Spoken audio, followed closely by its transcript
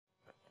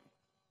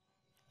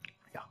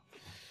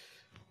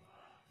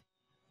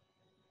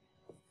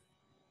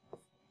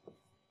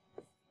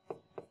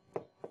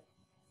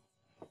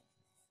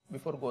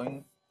before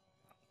going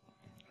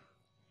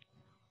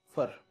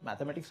for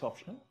mathematics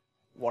optional,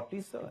 what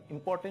is the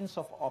importance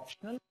of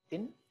optional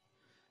in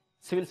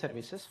civil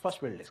services?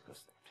 First we'll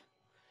discuss that.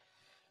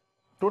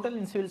 Total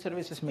in civil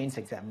services mains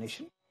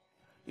examination,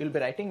 you'll be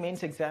writing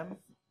mains exam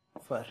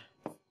for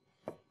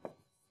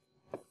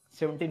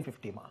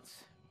 1750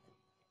 marks.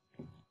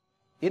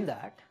 In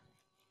that,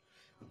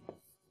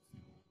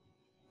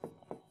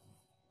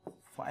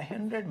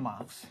 500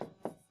 marks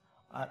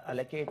are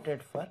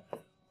allocated for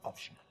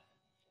optional.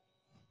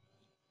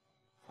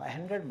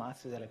 500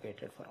 marks is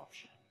allocated for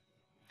optional.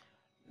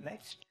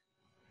 Next,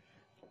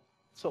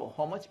 so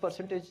how much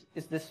percentage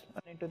is this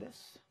one into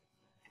this?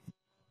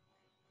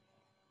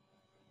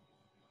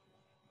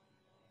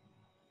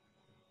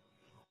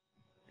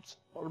 It's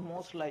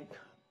almost like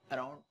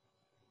around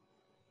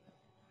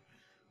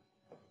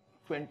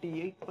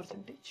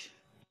 28%,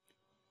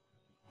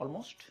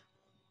 almost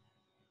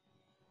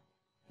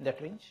in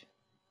that range.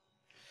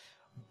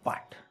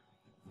 But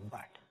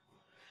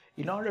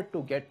in order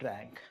to get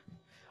rank,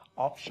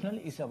 optional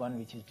is the one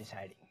which is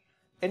deciding.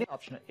 Any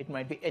optional, it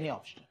might be any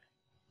optional.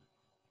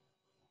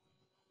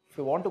 If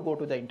you want to go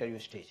to the interview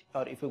stage,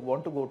 or if you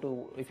want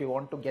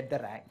to get the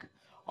rank,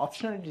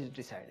 optional is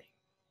deciding.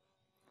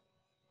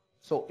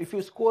 So if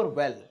you score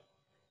well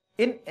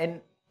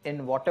in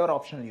whatever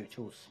optional you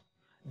choose,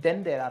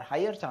 then there are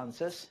higher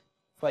chances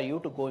for you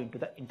to go into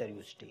the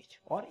interview stage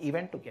or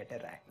even to get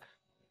a rank.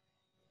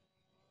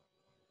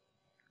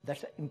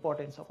 That's the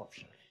importance of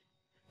optional.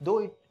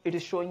 Though it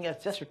is showing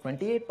us just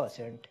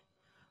 28%,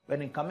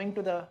 when coming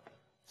to the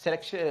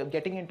selection,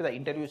 getting into the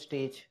interview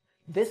stage,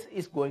 this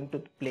is going to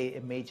play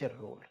a major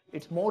role.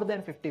 It's more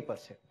than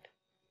 50%.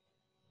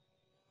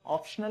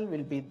 Optional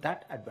will be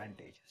that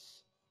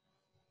advantageous.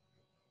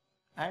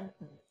 And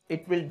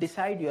it will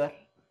decide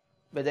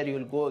whether you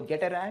will go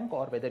get a rank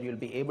or whether you will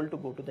be able to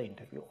go to the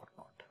interview or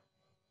not.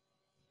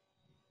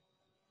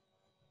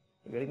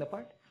 You getting the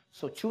point?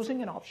 So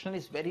choosing an optional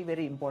is very,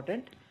 very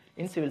important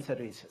in civil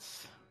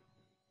services.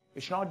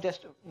 It's not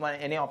just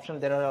any optional.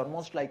 There are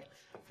almost like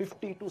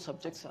 52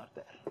 subjects are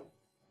there.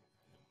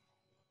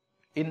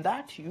 In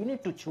that, you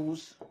need to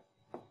choose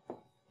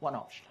one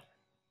optional.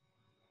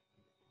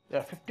 There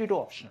are 52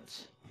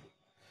 optionals.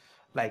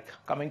 Like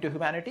coming to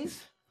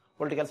humanities,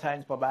 political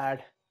science,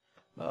 bad,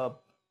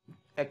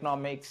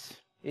 economics,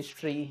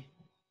 history,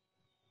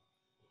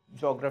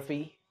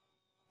 geography,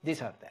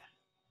 these are there.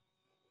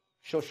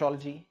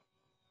 Sociology.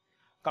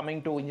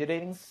 Coming to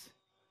engineering,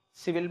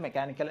 civil,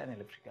 mechanical and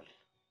electrical.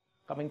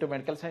 Coming to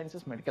medical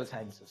sciences, medical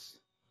sciences.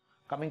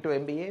 Coming to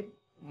MBA,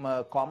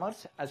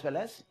 commerce as well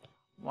as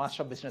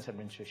Master of Business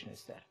Administration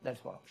is there.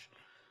 That's one option.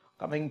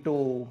 Coming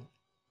to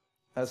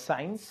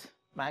science,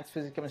 maths,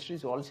 physics, chemistry,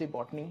 zoology,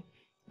 botany,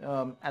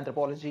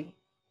 anthropology,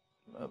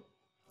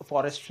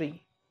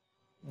 forestry,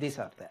 these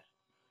are there.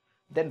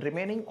 Then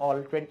remaining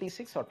all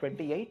 26 or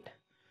 28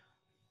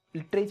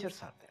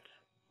 literatures are there.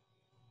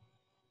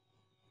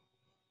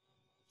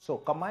 So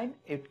combined,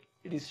 it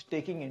is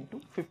taking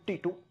into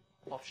 52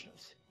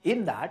 options.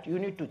 In that, you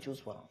need to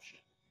choose one option.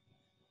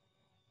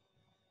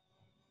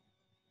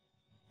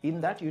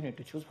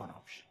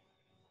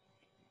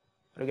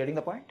 Are you getting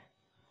the point?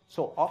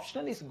 So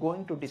optional is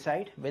going to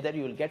decide whether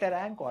you will get a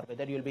rank or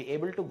whether you will be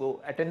able to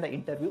go attend the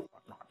interview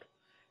or not.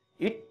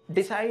 It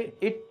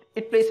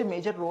plays a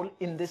major role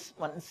in this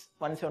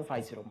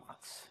 1750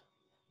 marks.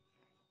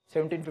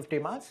 1750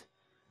 marks,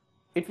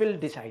 it will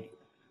decide you.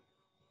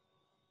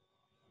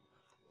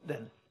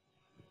 Then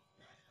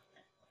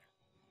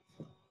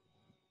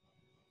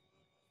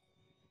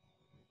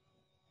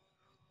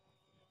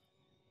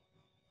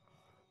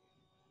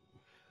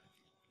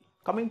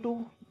coming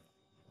to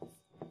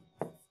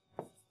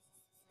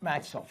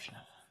maths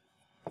optional.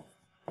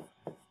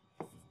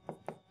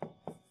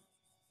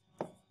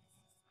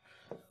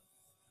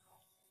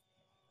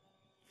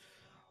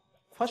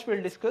 First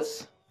we'll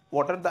discuss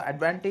what are the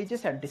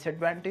advantages and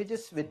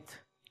disadvantages with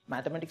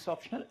mathematics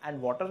optional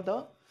and what are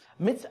the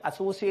myths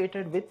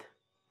associated with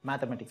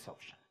mathematics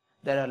optional.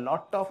 There are a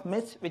lot of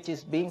myths which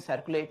is being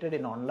circulated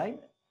in online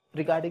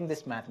regarding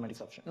this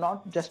mathematics option,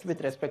 not just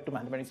with respect to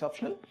mathematics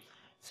optional,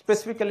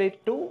 specifically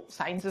to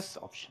sciences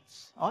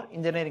options or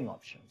engineering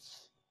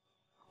options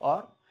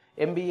or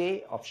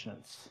MBA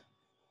options.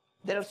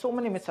 There are so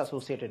many myths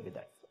associated with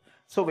that.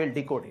 So we'll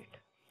decode it.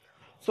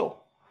 So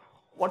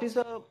what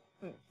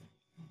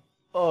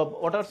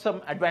are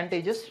some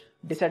advantages,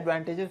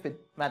 disadvantages with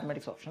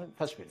mathematics optional?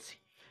 First we'll see.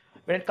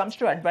 When it comes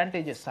to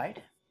advantages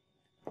side,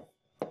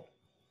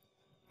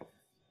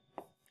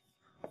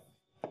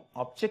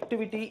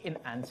 objectivity in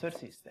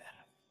answers is there.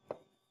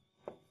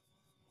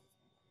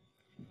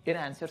 In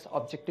answers,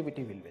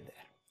 objectivity will be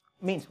there.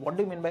 Means, what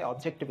do you mean by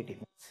objectivity?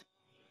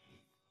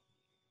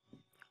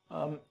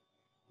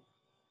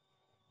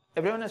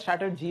 Everyone has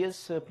started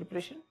GS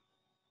preparation.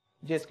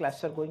 GS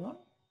classes are going on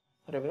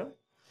for everyone.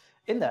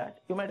 In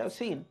that, you might have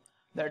seen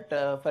that,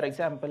 for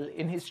example,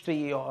 in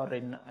history or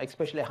in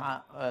especially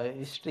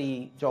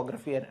history,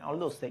 geography and all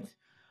those things,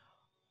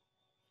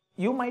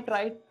 you might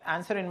write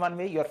answer in one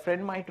way, your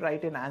friend might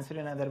write an answer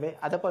in another way,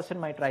 other person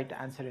might write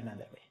answer in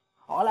another way.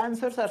 All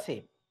answers are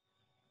same.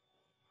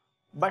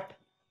 But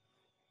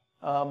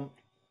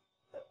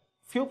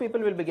few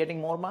people will be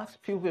getting more marks,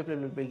 few people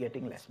will be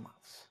getting less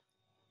marks.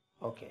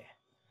 Okay,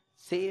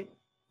 same,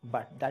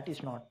 but that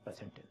is not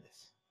present in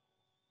this.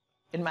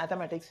 In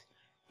mathematics,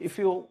 if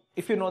you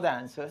know the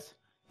answers,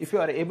 if you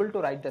are able to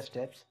write the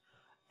steps,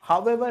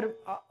 however,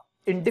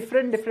 in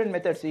different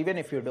methods, even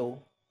if you do,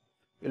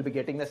 you'll be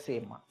getting the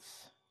same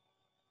marks.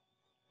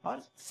 Or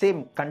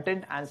same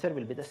content answer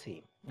will be the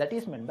same. That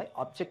is meant by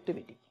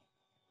objectivity.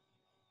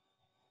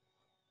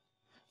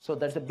 So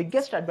that's the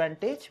biggest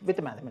advantage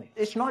with mathematics.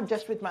 It's not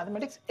just with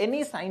mathematics,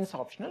 any science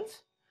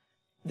optionals,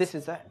 this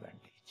is the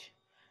advantage.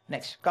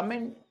 Next, come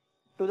in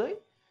to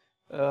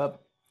the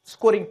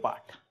scoring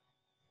part.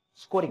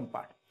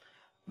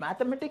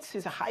 Mathematics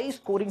is a high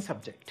scoring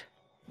subject.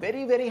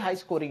 Very, very high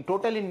scoring.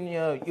 Total in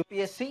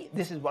UPSC,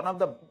 this is one of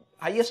the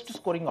highest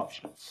scoring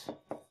options.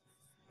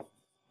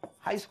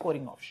 High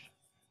scoring option.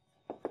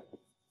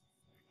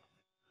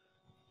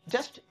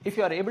 Just if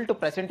you are able to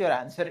present your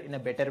answer in a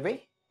better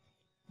way,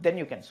 then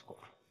you can score.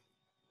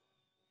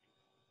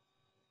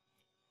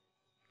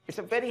 It's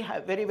a very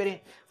high,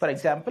 very, for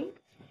example,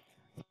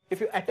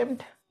 if you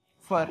attempt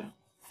for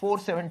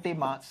 470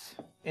 marks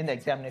in the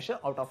examination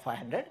out of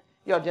 500,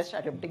 you are just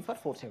attempting for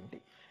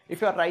 470.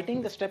 If you are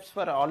writing the steps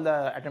for all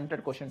the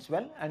attempted questions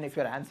well, and if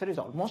your answer is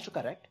almost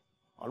correct,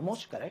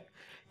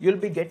 you'll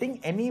be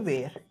getting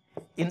anywhere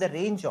in the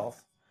range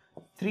of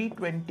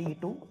 320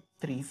 to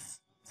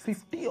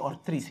 350 or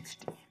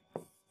 360.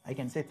 I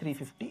can say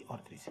 350 or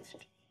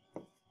 360.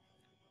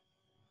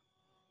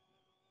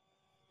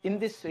 In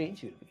this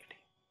range, you'll be getting.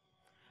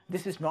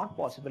 This is not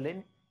possible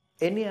in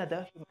any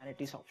other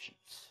humanities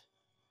options.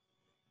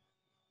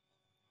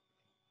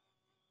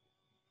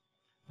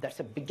 That's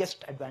the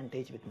biggest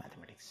advantage with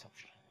mathematics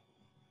option.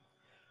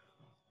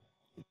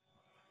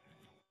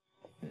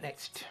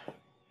 Next.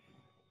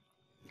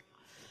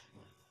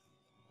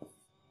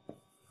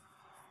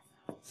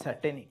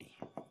 Certainty.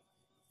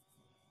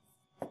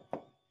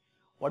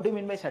 What do you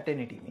mean by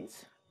certainty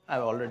means?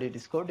 I've already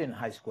discussed in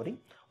high scoring.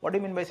 What do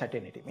you mean by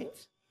certainty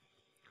means?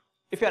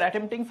 If you are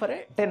attempting for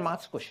a 10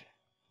 marks question,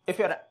 if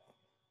your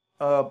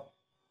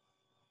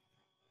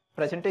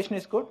presentation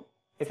is good,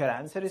 if your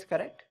answer is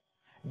correct,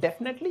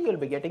 definitely you'll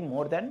be getting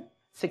more than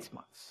 6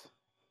 marks.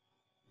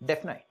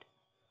 Definite.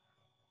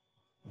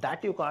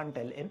 That you can't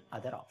tell in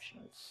other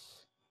options.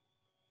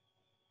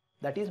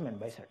 That is meant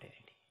by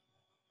certainty.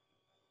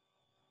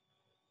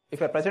 If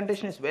your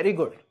presentation is very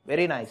good,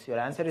 very nice, your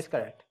answer is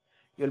correct,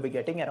 you'll be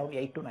getting around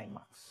 8 to 9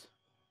 marks.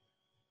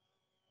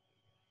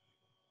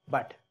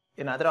 But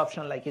in other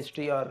options like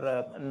history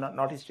or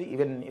not history,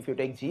 even if you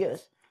take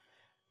GS,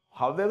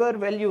 however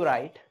well you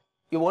write,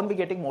 you won't be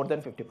getting more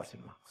than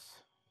 50%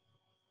 marks.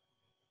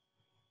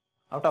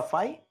 Out of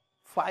 5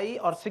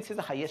 or 6 is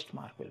the highest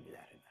mark will be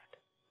there in that.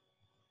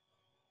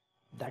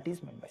 That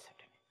is meant by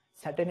certainty.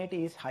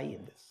 Certainty is high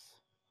in this.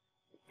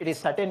 It is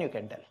certain you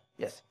can tell.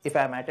 Yes, if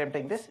I am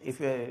attempting this, if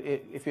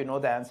you know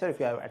the answer, if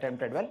you have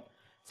attempted well,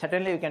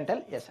 certainly you can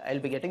tell, yes, I'll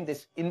be getting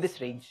this in this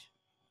range,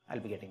 I'll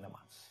be getting the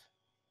marks.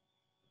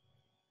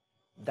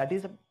 That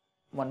is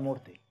one more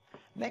thing.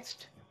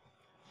 Next,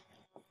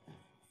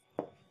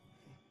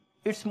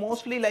 it's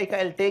mostly like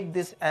I'll take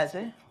this as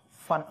a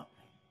fun.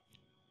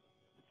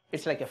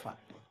 It's like a fun.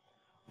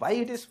 Why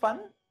it is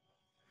fun?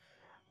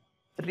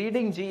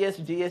 Reading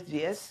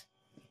GS,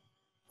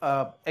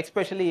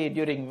 especially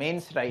during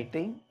mains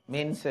writing,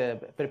 mains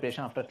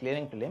preparation after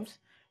clearing prelims,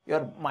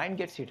 your mind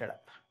gets heated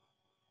up.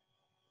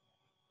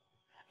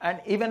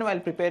 And even while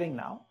preparing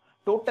now,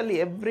 totally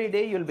every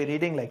day you'll be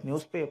reading like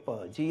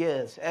newspaper,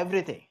 GS,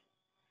 everything.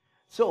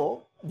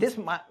 So this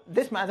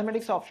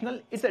mathematics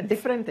optional is a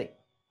different thing.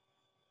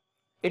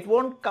 It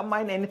won't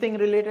combine anything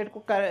related to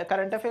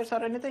current affairs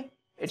or anything.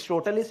 It's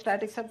totally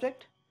static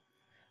subject.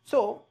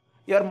 So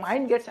your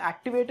mind gets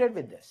activated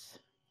with this.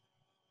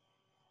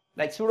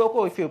 Like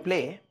Sudoku, if you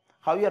play,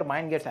 how your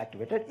mind gets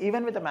activated,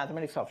 even with the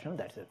mathematics optional,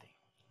 that's the thing.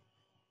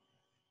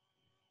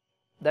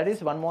 That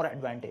is one more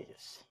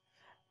advantages.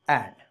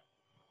 And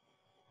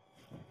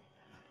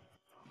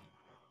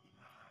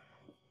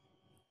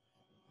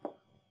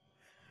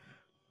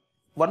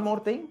one more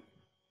thing,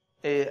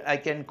 I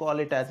can call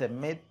it as a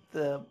myth.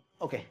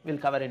 Okay, we'll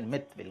cover in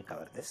myth, we'll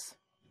cover this.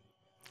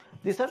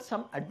 These are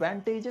some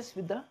advantages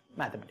with the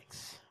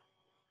mathematics.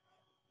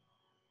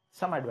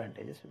 Some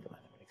advantages with the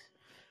mathematics.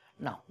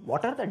 Now,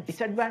 what are the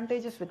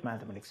disadvantages with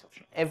mathematics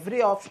optional?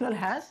 Every optional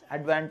has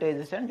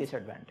advantages and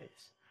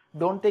disadvantages.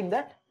 Don't think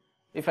that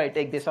if I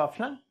take this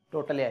optional,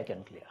 totally I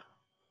can clear.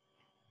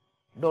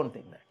 Don't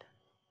think that.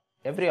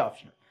 Every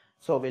optional.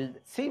 So we'll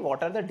see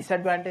what are the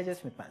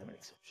disadvantages with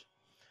mathematics optional.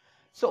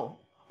 So,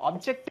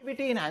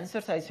 objectivity in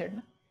answers, I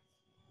said,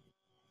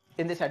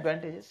 in these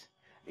advantages.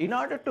 In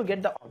order to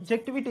get the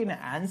objectivity in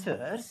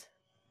answers,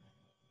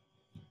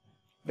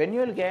 when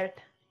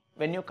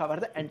you cover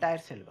the entire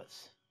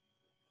syllabus,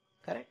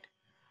 correct?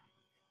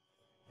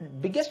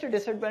 Biggest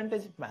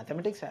disadvantage with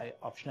mathematics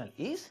optional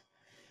is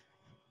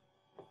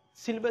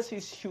syllabus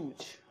is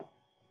huge.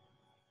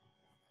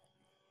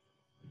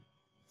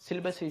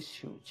 syllabus is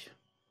huge.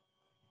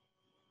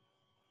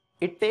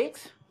 It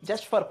takes,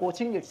 just for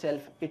coaching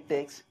itself, it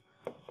takes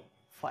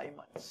 5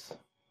 months.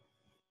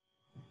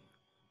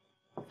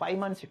 5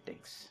 months it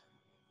takes.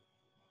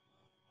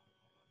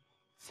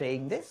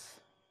 Saying this,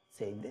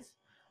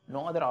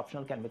 no other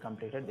optional can be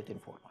completed within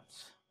 4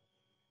 months.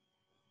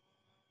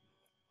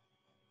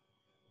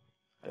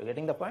 Are you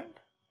getting the point?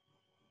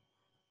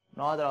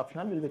 No other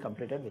optional will be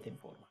completed within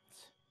 4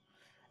 months.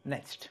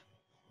 Next,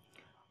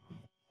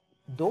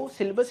 though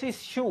syllabus is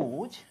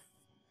huge,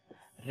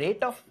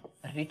 rate of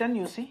return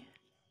you see,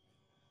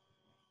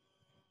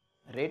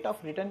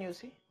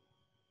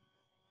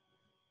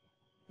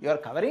 you are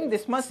covering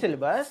this much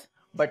syllabus,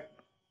 but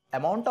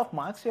amount of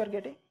marks you are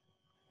getting,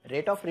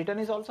 rate of return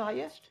is also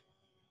highest.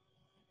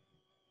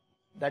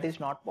 That is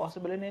not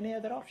possible in any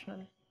other optional.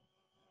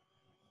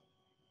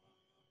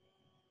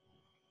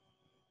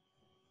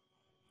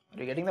 Are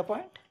you getting the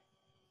point?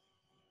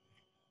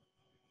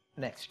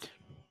 Next,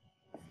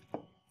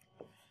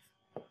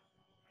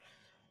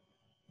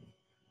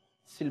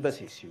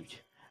 syllabus is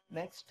huge.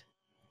 Next,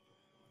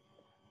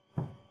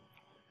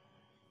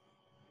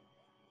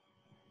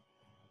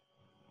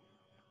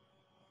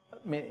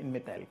 in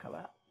myth I will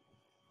cover.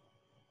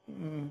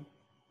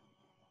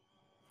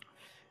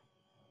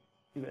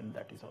 Even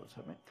that is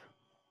also myth.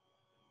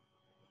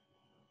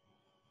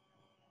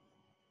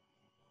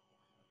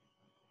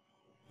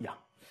 Yeah,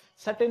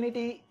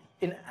 certainty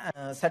in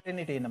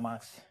the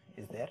marks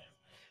is there.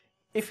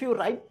 If you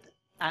write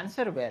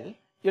answer well,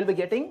 you'll be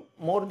getting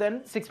more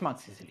than 6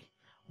 marks easily.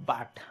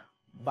 But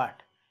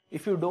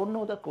if you don't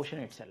know the question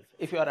itself,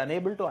 if you are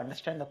unable to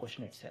understand the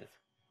question itself,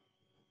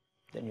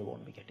 then you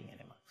won't be getting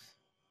any marks.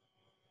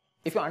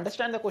 If you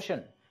understand the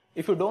question,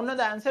 if you don't know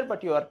the answer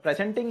but you are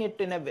presenting it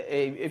in a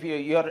way, if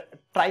you are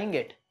trying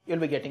it, you'll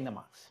be getting the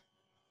marks.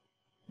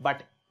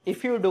 But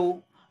if you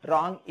do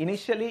wrong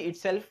initially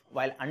itself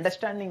while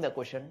understanding the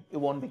question, you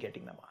won't be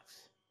getting the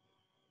marks.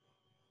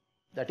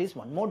 That is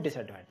one more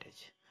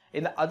disadvantage.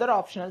 In the other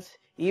optionals,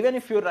 even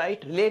if you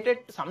write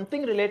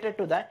something related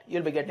to that,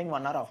 you'll be getting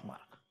 1 hour of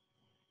mark.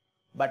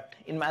 But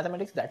in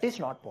mathematics, that is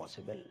not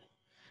possible.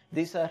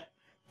 These are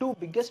two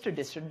biggest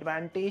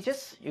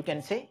disadvantages, you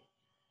can say,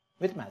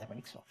 with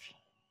mathematics option.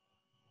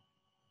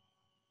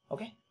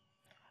 Okay.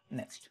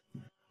 Next,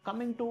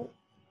 coming to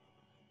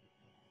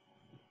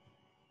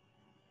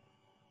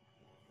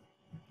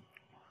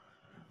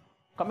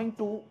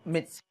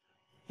myths.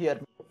 Here,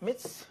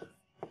 myths.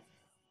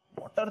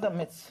 What are the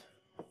myths?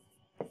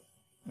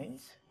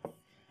 Means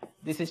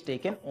this is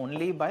taken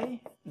only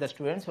by the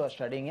students who are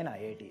studying in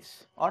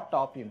IITs or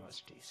top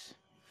universities.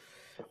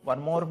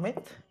 One more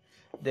myth,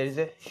 there is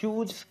a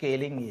huge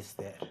scaling is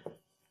there.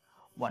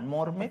 One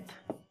more myth,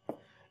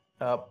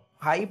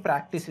 high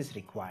practice is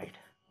required.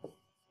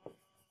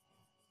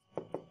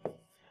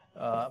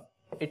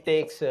 It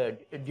takes,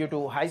 due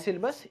to high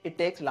syllabus, it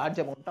takes large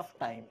amount of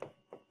time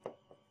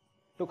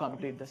to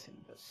complete the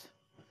syllabus.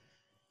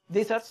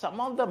 These are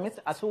some of the myths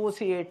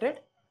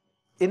associated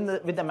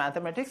with the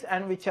mathematics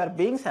and which are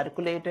being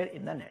circulated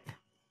in the net.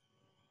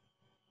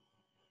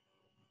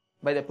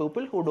 By the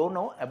people who don't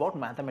know about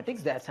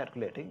mathematics, they are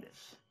circulating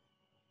this.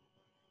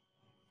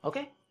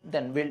 Okay,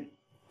 then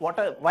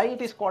why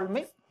it is called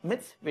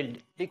myths, we'll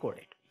decode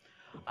it.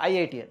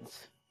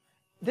 IITians.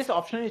 This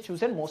option is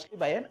chosen mostly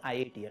by an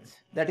IITians.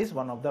 That is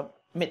one of the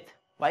myth.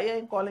 Why I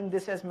am calling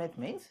this as myth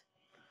means,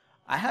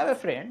 I have a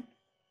friend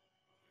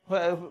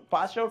who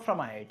passed out from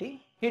IIT.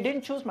 He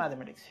didn't choose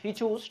mathematics. He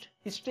chose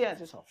history as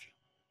his option.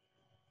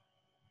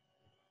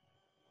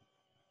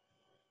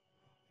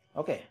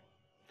 Okay.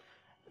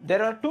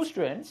 There are two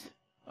students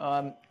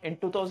in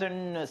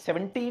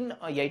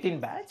 2017-18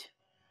 batch.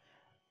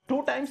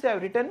 2 times they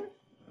have written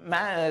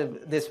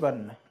this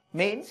one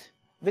mains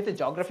with a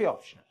geography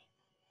optional.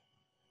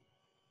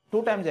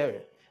 2 times they have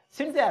written.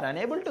 Since they are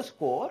unable to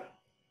score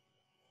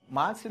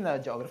marks in the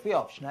geography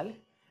optional,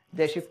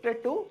 they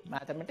shifted to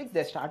mathematics.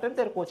 They started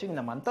their coaching in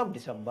the month of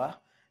December.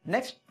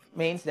 Next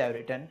mains they have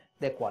written,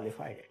 they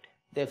qualified it.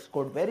 They have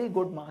scored very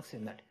good marks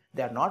in that.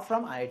 They are not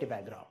from IIT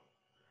background.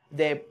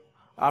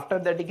 After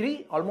the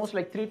degree, almost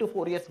like 3 to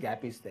 4 years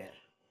gap is there.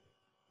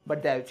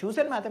 But they have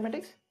chosen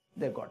mathematics,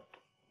 they got.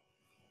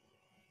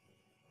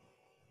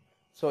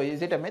 So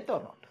is it a myth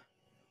or not?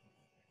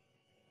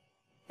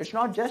 It's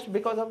not just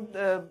because of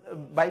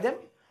by them.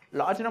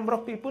 Large number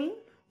of people,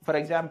 for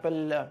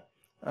example,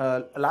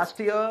 last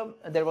year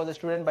there was a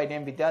student by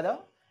name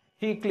Vidyada.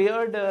 He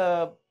cleared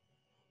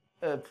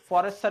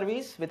forest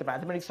service with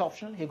mathematics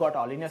optional. He got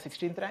all India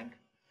 16th rank.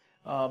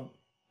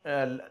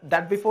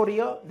 That before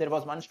year, there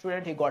was one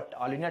student, he got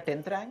all India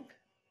 10th rank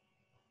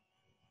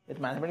with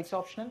mathematics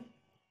optional.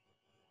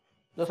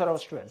 Those are our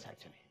students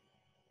actually,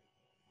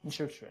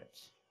 institute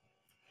students.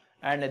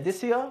 And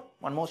this year,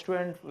 one more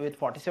student with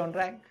 47th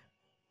rank.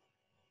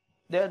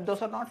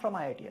 Those are not from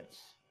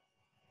IITians.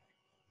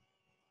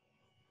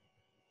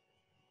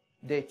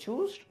 They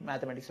choose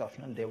mathematics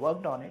optional, they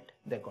worked on it,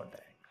 they got the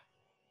rank.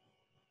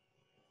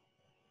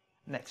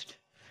 Next,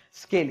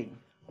 scaling.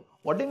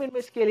 What do you mean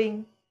by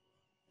scaling?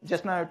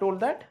 Just now I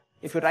told that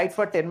if you write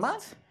for 10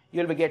 marks,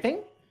 you will be getting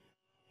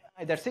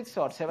either 6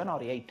 or 7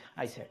 or 8,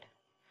 I said.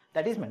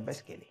 That is meant by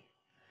scaling.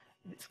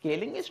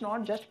 Scaling is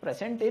not just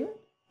present in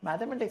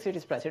mathematics, it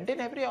is present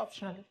in every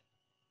optional.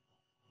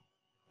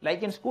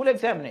 Like in school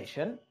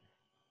examination,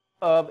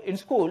 in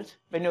schools,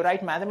 when you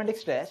write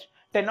mathematics test,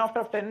 10 out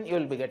of 10 you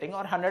will be getting, or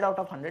 100 out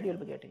of 100 you will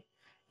be getting.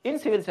 In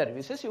civil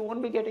services, you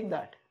won't be getting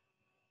that.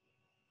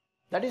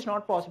 That is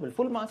not possible.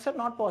 Full marks are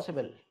not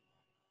possible.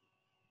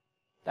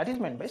 That is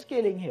meant by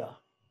scaling here.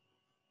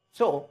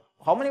 So,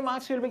 how many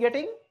marks you will be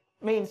getting?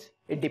 Means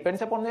it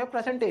depends upon your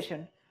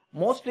presentation.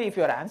 Mostly, if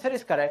your answer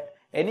is correct,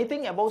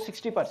 anything above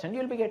 60% you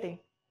will be getting.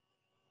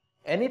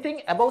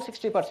 Anything above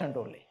 60%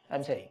 only, I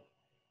am saying.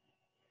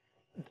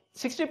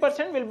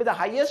 60% will be the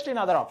highest in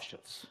other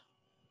optionals.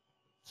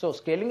 So,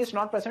 scaling is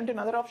not present in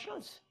other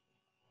optionals.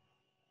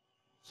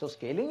 So,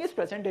 scaling is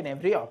present in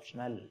every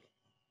optional.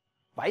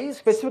 Why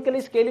specifically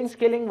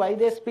scaling, why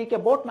they speak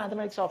about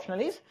mathematics optional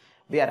is,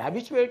 we are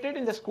habituated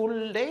in the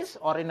school days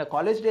or in the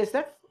college days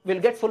that we'll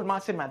get full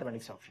marks in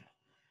mathematics optional.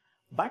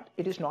 But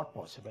it is not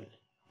possible.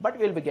 But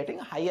we'll be getting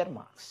higher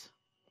marks.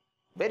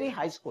 Very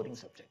high scoring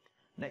subject.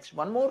 Next,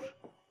 one more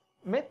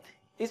myth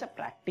is a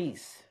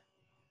practice.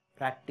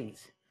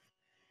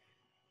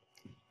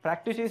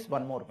 Practice is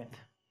one more myth.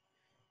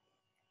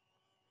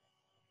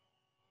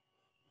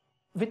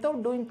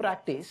 Without doing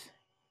practice,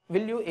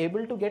 will you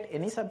able to get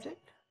any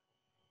subject?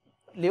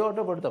 Leave out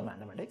about the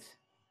mathematics.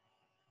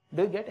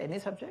 Do you get any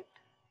subject?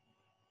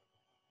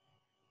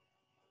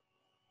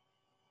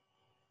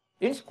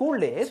 In school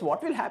days,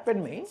 what will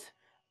happen means,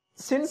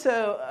 since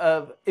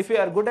if you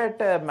are good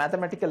at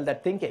mathematical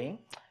that thinking,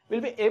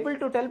 we'll be able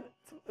to tell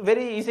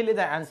very easily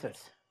the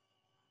answers.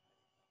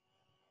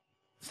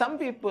 Some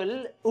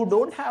people who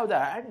don't have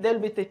that, they'll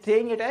be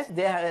saying it as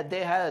they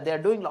are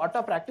doing lot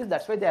of practice,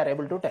 that's why they are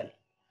able to tell.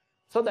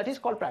 So that is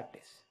called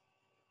practice.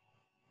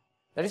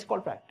 That is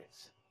called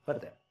practice for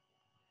them.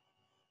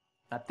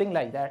 Nothing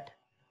like that.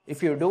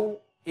 If you do,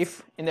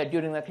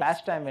 during the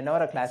class time,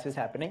 whenever a class is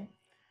happening,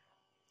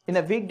 in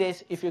the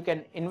weekdays, if you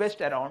can invest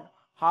around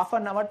half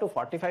an hour to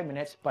 45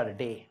 minutes per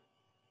day,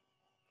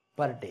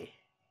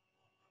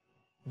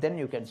 then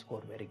you can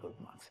score very good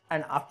marks.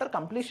 And after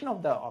completion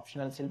of the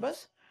optional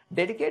syllabus,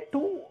 dedicate 2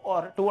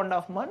 or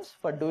 2.5 months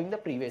for doing the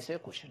previous year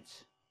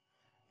questions.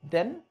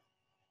 Then,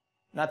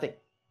 nothing.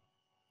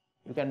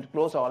 You can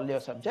close all your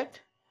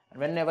subject, and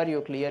whenever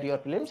you clear your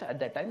prelims, at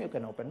that time you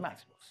can open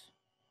maths books.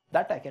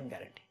 That I can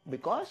guarantee,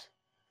 because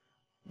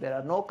there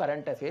are no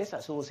current affairs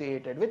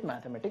associated with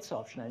mathematics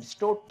optional. It's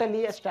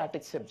totally a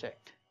static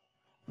subject.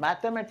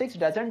 Mathematics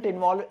doesn't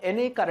involve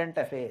any current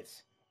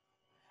affairs.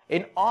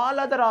 In all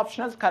other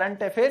optionals,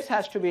 current affairs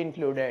has to be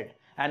included,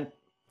 and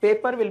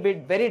paper will be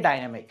very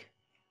dynamic.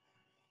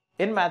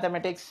 In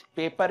mathematics,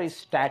 paper is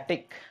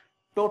static.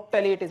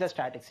 Totally it is a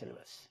static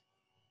syllabus.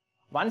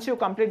 Once you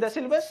complete the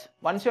syllabus,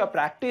 once you have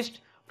practiced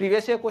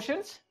previous year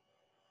questions,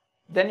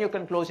 then you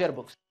can close your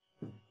books.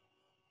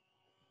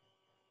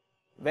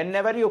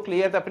 Whenever you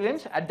clear the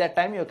prelims, at that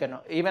time you can,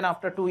 even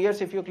after 2 years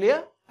if you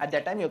clear, at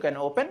that time you can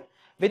open.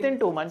 Within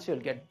 2 months you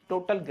will get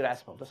total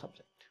grasp of the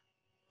subject.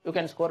 You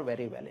can score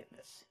very well in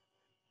this.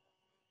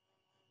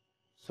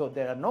 So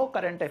there are no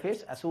current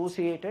affairs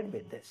associated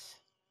with this.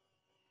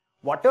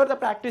 Whatever the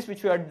practice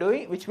which you are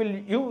doing, which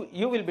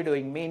you will be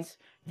doing, means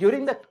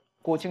during the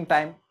coaching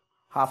time,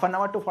 half an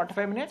hour to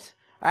 45 minutes,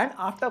 and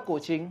after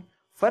coaching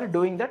for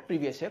doing that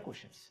previous year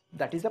questions.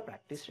 That is the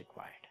practice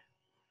required.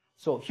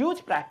 So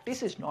huge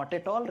practice is not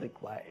at all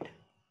required.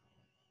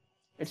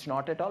 It's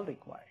not at all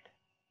required.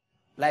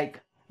 Like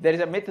there is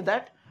a myth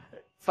that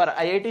for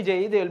IIT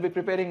JEE they will be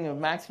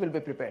preparing, maths will be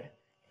prepared.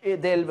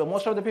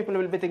 Most of the people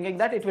will be thinking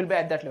that it will be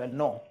at that level.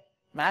 No,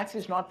 maths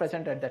is not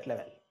present at that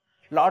level.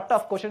 Lot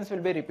of questions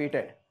will be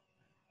repeated.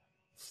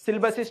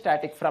 Syllabus is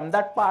static. From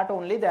that part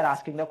only they are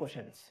asking the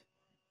questions.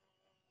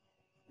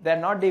 They are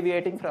not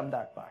deviating from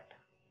that part.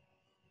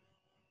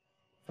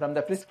 From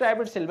the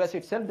prescribed syllabus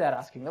itself they are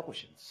asking the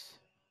questions.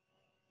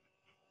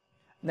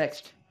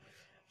 Next,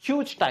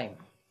 huge time.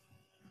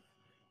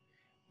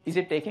 Is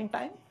it taking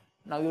time?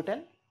 Now you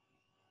tell.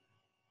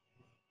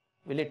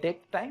 Will it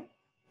take time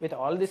with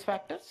all these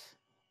factors?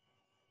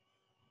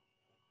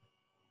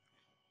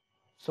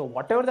 So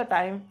whatever the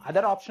time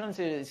other options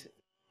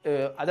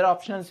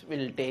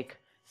will take,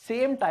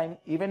 same time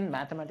even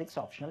mathematics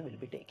optional will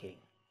be taking.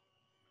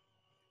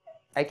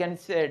 I can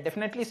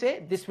definitely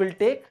say this will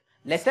take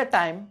lesser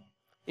time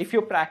if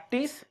you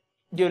practice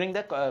during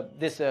the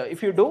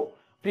if you do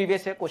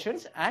previous year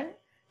questions, and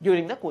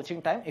during the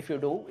coaching time if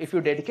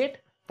you dedicate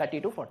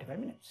 30 to 45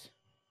 minutes.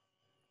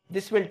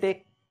 This will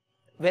take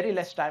very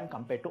less time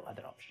compared to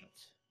other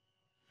optionals.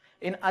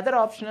 In other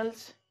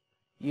optionals,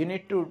 you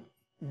need to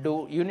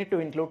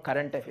include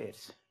current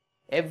affairs.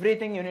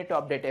 Everything you need to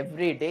update,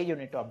 every day you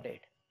need to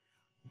update.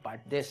 But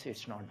this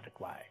is not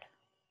required.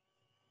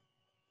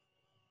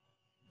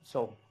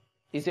 So,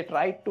 is it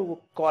right to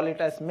call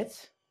it as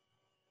myths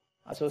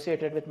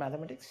associated with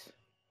mathematics?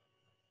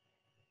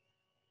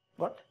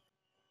 What?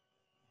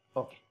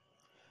 Okay.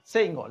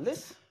 Saying all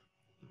this,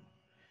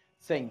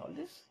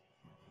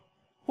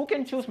 Who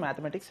can choose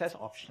mathematics as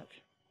optional?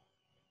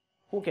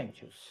 Who can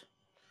choose?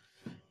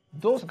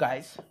 Those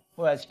guys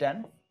who has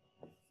done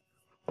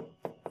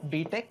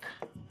BTech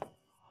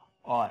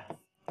or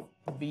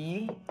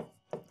BE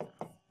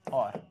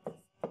or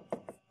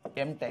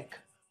MTech,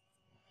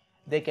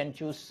 they can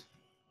choose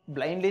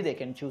blindly, they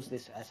can choose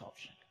this as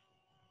optional.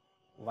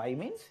 Why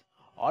means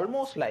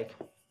almost like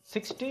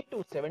 60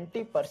 to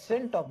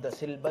 70% of the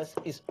syllabus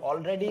is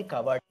already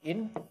covered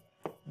in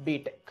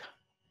BTech.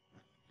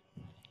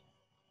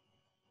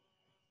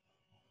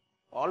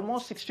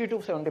 Almost 60 to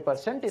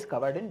 70% is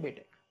covered in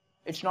BTech.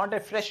 It's not a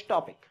fresh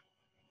topic.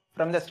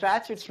 From the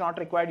scratch, it's not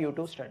required you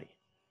to study.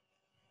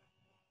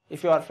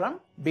 If you are from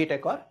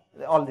BTech or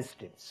all these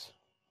streams.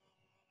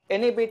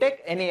 Any BTech,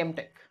 any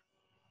MTech,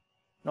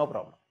 no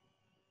problem.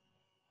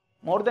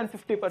 More than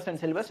 50%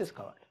 syllabus is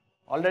covered.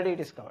 Already it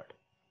is covered.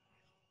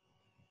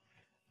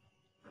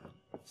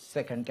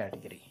 Second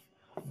category.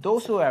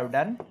 Those who have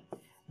done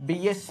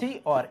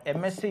BSc or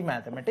MSc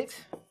Mathematics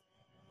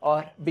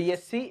or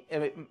BSc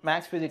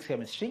Maths, Physics,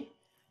 Chemistry,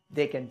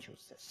 they can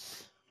choose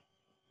this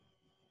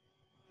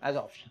as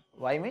option.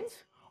 Why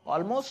means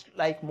almost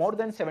like more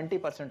than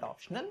 70%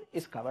 optional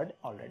is covered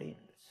already in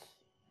this.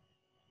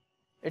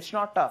 It's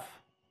not tough.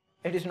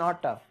 It is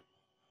not tough.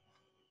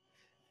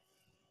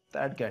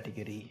 Third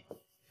category.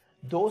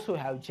 Those who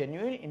have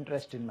genuine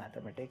interest in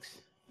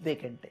mathematics, they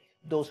can take.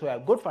 Those who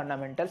have good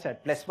fundamentals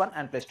at +1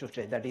 and +2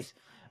 stage, that is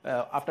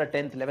after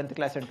 10th, 11th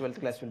class and 12th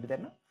class will be there,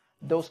 no?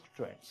 Those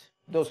students.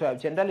 Those who have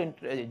genuine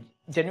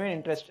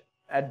interest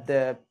at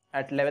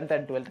 11th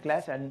and 12th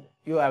class and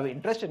you have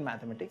interest in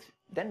mathematics,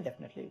 then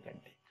definitely you can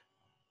take.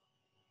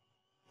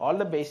 All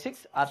the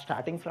basics are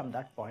starting from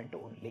that point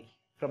only,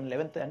 from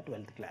 11th and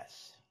 12th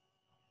class.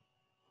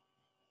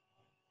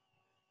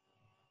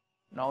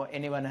 Now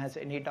anyone has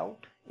any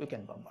doubt, you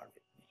can bombard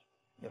with me,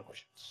 your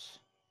questions.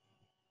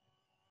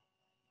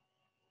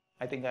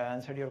 I think I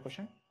answered your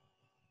question.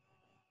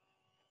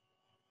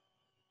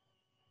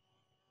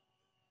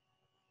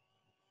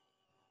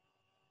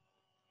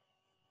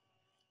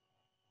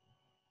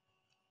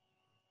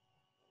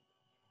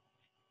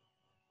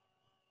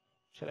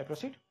 Shall I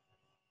proceed?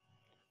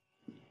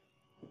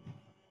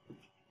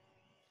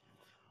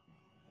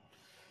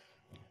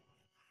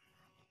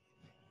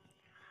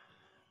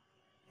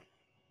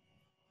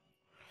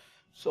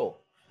 So,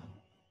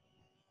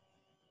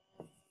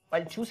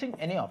 while choosing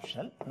any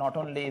optional, not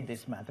only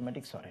this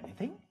mathematics or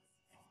anything,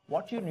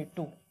 what you need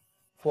to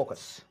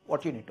focus,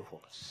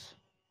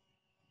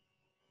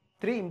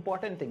 Three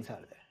important things are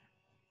there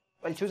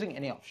while choosing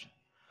any option.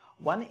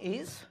 One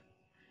is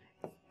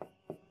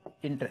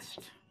interest.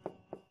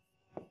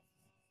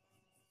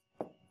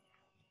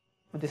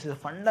 This is a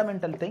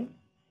fundamental thing.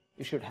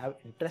 You should have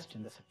interest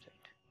in the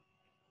subject.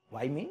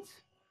 Why means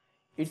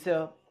this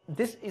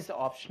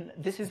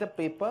is a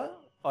paper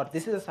or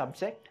this is a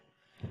subject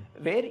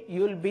where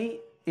you will be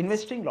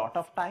investing lot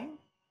of time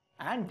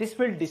and this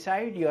will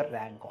decide your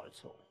rank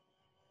also.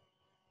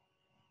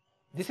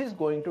 This is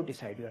going to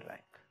decide your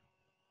rank.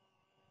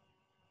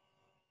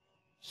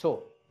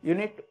 So you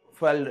need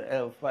for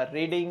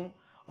reading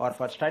or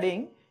for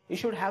studying, you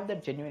should have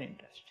that genuine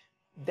interest.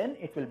 Then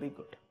it will be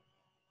good.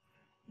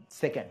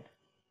 Second,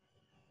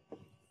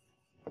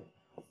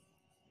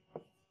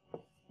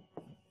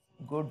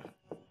 good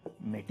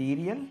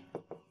material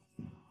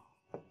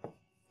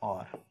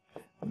or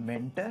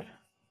mentor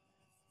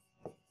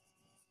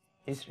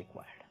is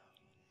required,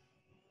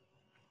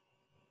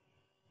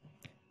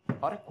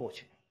 or a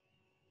coaching,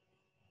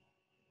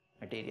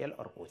 material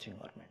or coaching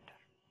or mentor.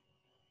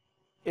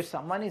 If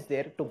someone is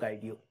there to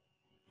guide you,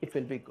 it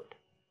will be good.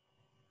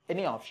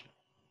 Any option,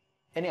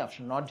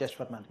 not just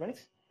for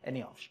mathematics,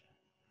 any option.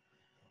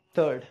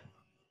 Third,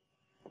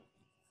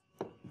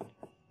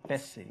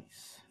 test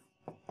series.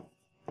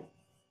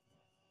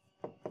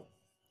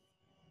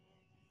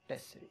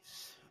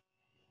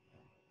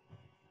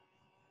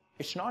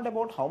 It's not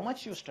about how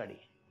much you study.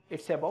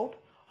 It's about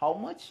how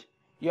much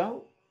you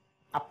have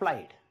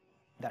applied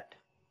that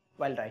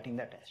while writing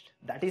the test.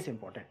 That is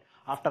important.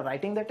 After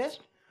writing the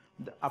test,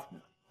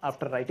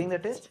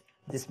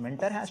 this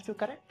mentor has to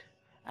correct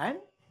and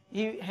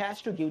he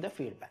has to give the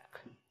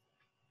feedback.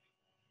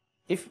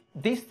 If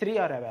these three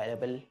are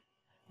available,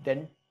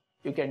 then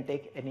you can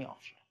take any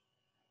option.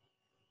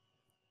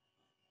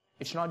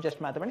 It's not just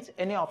mathematics,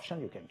 any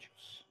option you can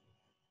choose.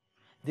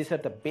 These are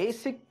the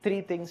basic three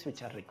things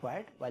which are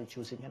required while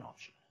choosing an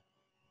option.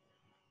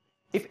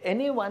 If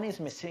any one is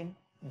missing,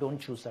 don't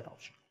choose that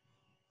option.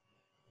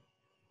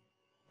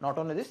 Not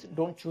only this,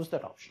 don't choose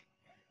that option.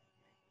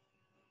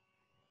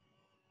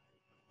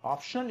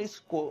 Optional is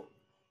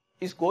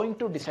going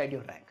to decide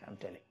your rank, I'm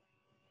telling.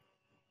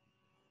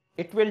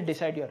 It will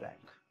decide your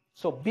rank.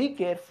 So be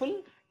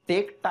careful,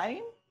 take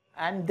time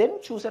and then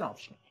choose an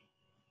option.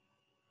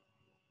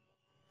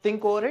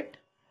 Think over it,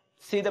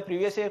 see the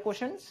previous year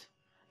questions,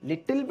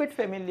 little bit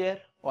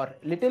familiar or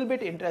little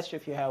bit interest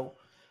if you have.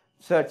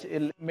 Search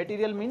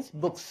material means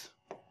books,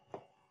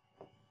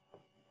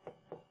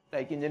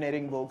 like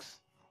engineering books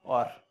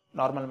or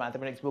normal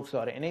mathematics books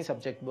or any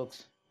subject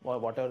books or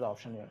whatever the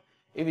option you are.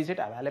 Is it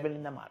available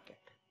in the market?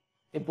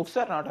 If books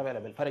are not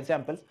available, for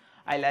example,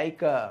 I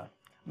like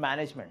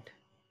management,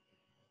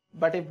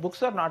 but if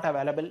books are not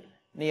available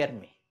near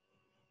me,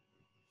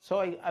 so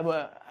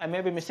I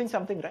may be missing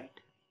something, right?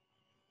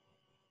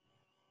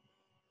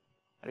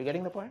 Are you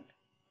getting the point?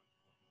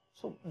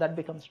 So that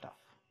becomes tough.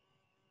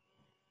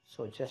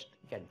 So just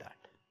get that.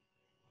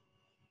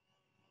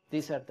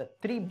 These are the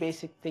three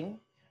basic things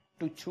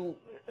to choose,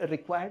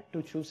 required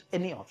to choose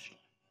any option.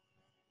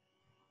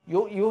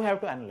 You have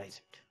to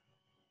analyze it.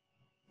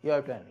 You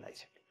have to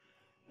analyze it.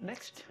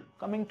 Next,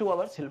 coming to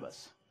our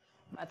syllabus.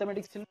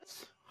 Mathematics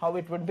syllabus, how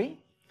it would be?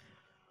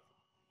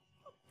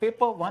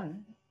 Paper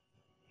 1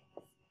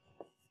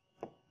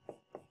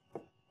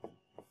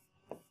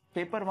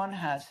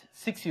 has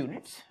 6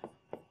 units.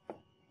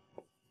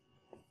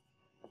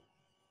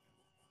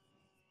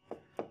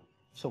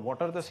 So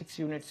what are the 6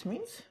 units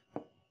means?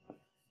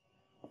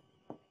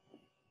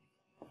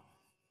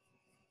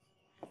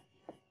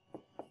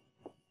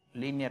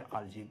 Linear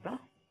algebra.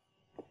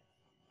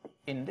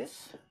 In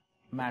this,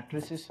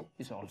 matrices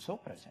is also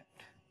present.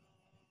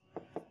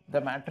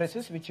 The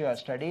matrices which you have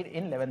studied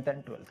in 11th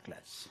and 12th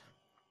class.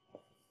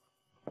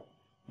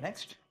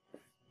 Next,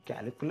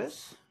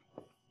 calculus.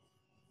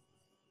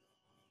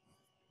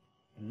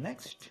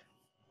 Next,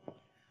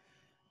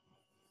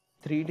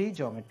 3D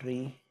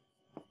geometry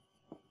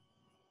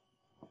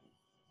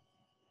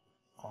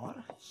or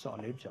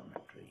solid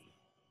geometry.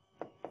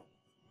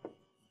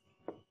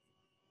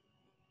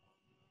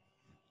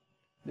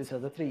 These are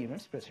the 3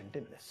 units present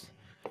in this.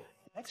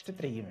 Next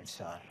 3 units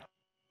are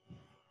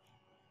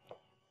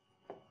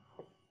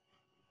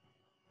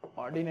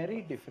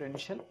ordinary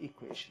differential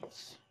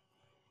equations.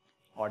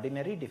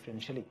 Ordinary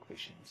differential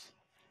equations.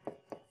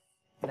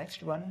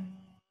 Next one,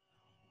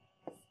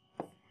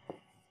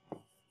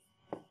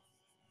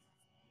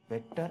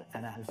 vector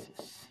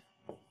analysis.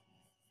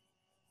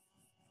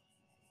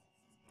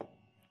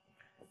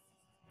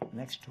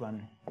 Next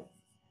one,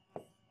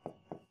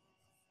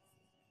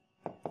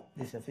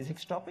 this is a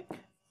physics topic,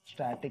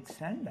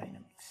 statics and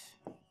dynamics.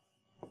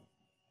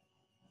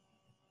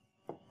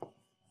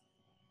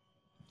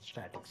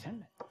 Statics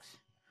and dynamics.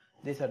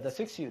 These are the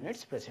 6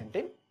 units present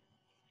in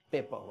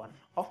paper 1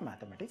 of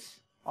mathematics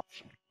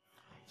optional.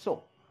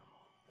 So,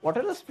 what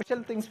are the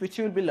special things which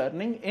you will be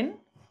learning in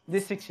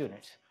these 6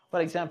 units?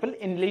 For example,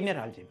 in linear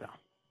algebra.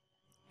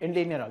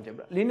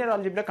 Linear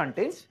algebra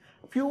contains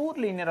pure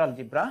linear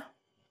algebra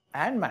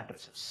and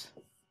matrices.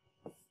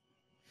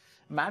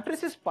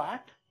 Matrices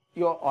part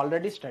you have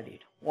already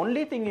studied.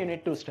 Only thing you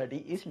need to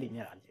study is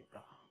linear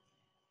algebra.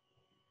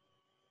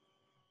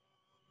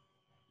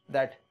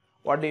 That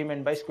what do you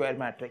mean by square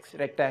matrix,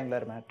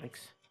 rectangular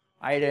matrix?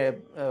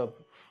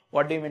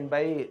 What do you mean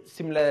by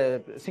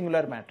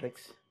singular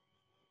matrix,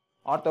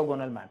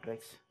 orthogonal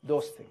matrix?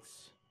 Those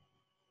things.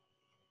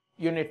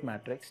 Unit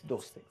matrix,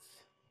 those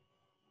things.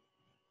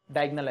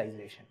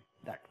 Diagonalization,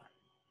 that one.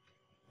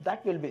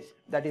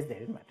 That is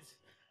there in matrices.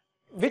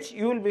 Which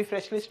you will be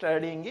freshly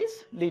studying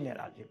is linear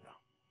algebra,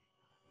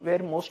 where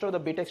most of the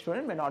BTech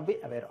students may not be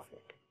aware of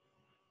it.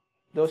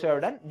 Those who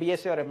have done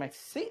BSc or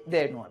MSc,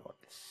 they know about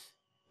this,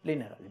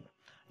 linear algebra.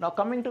 Now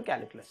coming to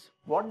calculus.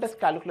 What does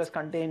calculus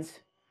contains?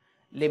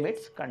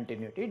 Limits,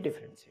 continuity,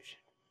 differentiation.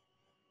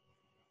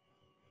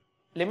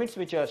 Limits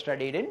which you have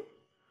studied in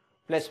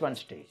 +1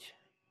 stage.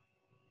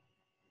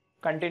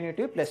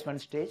 Continuity +1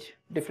 stage,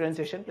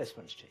 differentiation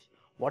 +1 stage.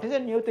 What is a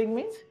new thing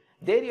means?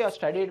 There you have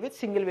studied with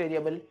single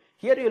variable.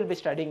 Here you will be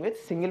studying with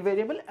single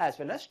variable as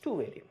well as 2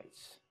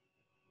 variables.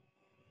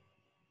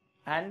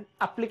 And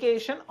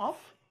application of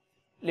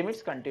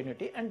limits,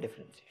 continuity and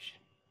differentiation.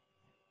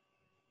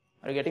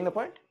 Are you getting the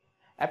point?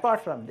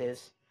 Apart from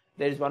this,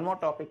 there is one more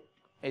topic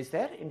is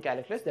there in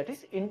calculus, that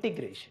is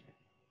integration.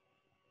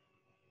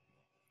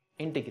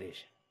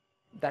 Integration.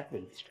 That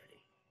will be studied.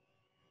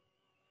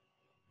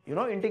 You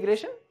know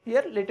integration?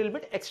 Here little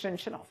bit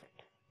extension of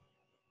it.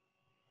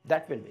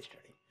 That will be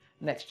studied.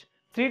 Next,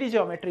 3D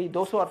geometry.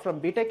 Those who are from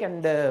BTech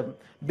and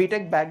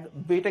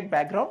BTech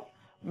background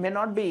may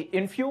not be,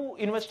 in few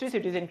universities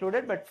it is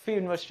included, but few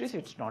universities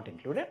it's not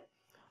included.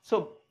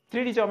 So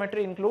 3D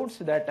geometry includes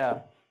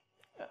that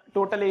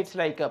totally it's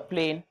like a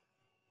plane.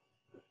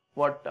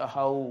 What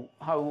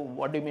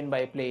do you mean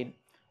by plane?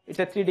 It's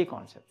a 3D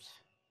concepts.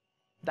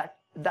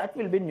 That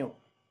will be new.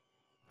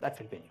 That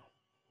will be new.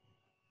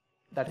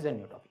 That is a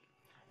new topic.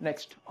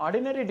 Next,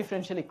 ordinary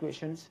differential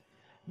equations.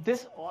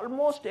 This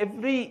almost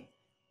every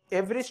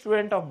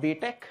student of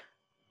BTech,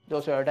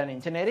 those who have done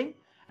engineering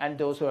and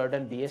those who have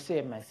done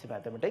BSc, MSc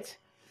mathematics,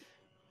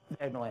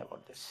 they know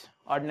about this.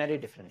 Ordinary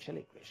differential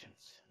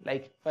equations.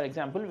 Like for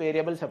example,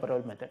 variable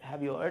separable method.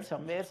 Have you heard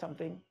somewhere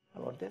something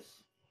about this?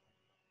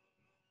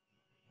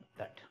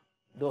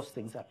 Those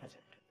things are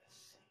present in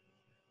this.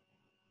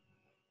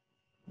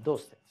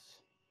 Those things.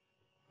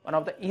 One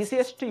of the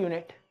easiest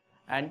unit,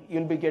 and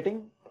you'll be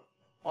getting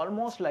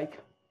almost like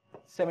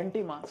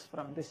 70 marks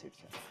from this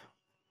itself.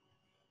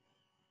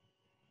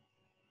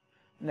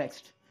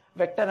 Next,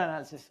 vector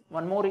analysis.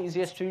 One more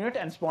easiest unit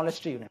and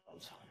smallest unit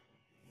also.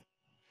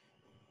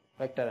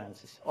 Vector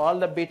analysis. All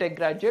the BTech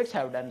graduates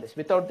have done this.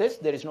 Without this,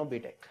 there is no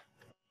BTech.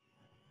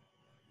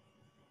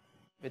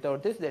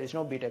 Without this, there is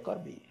no BTech or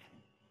BE.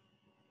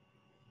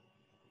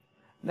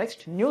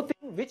 Next, new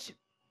thing which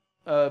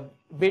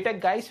BTech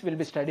guys will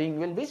be studying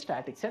will be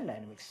statics and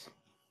dynamics.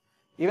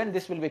 Even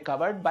this will be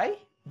covered by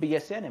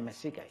BSc and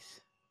MSc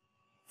guys.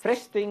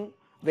 Fresh thing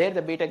where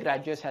the BTech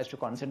graduates has to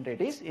concentrate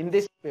is in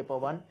this paper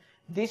 1,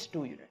 these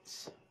 2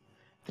 units,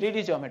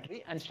 3D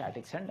geometry and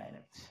statics and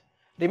dynamics.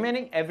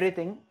 Remaining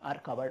everything are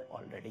covered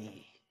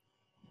already.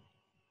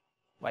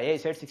 Why I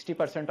said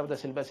 60% of the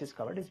syllabus is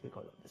covered is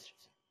because of this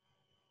reason.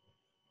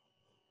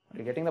 Are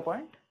you getting the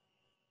point?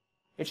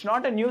 It's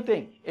not a new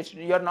thing.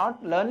 You're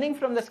not learning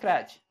from the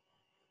scratch.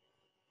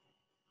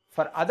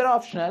 For other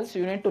optionals,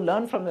 you need to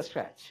learn from the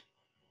scratch.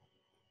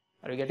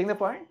 Are you getting the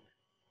point?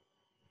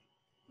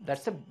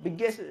 That's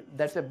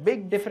a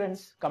big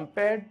difference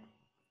compared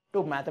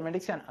to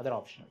mathematics and other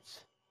optionals.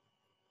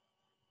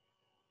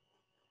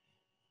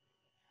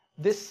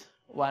 This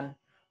one,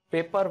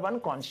 paper 1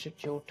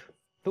 constitute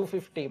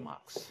 250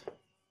 marks.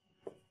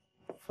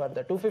 For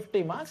the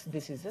 250 marks,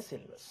 this is the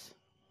syllabus.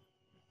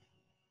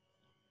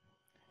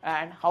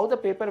 And how the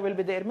paper will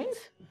be there means,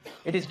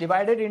 it is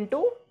divided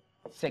into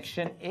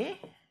section A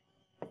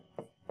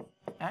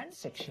and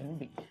section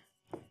B.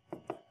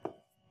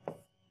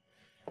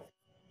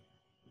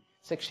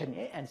 Section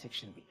A and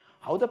section B.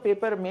 How the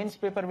mains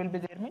paper will be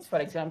there means, for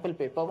example,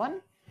 paper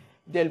 1,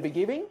 they will be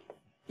giving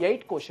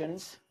 8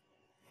 questions.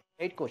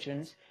 8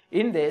 questions.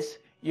 In this,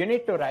 you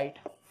need to write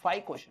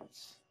 5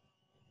 questions.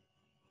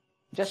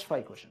 Just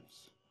 5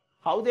 questions.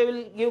 How they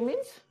will give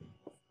means?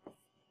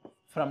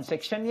 From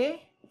section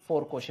A,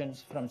 4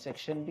 questions. From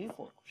section B,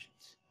 4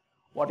 questions.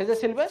 What is the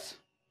syllabus?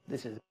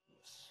 This is the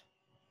syllabus.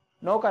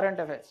 No current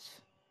affairs.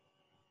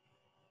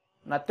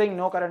 Nothing,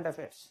 no current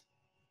affairs.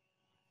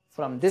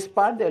 From this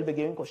part, they will be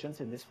giving questions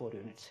in these 4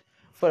 units.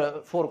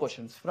 4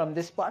 questions. From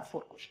this part,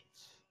 4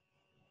 questions.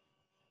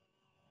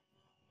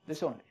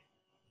 This only.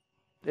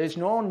 There is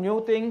no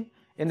new thing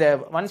in there.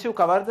 Once you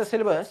cover the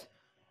syllabus,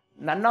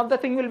 none of the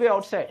thing will be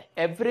outside.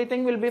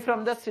 Everything will be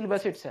from the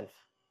syllabus itself.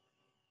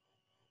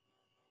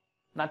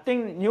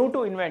 Nothing new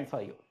to invent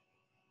for you.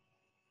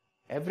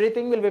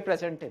 Everything will be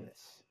present in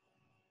this.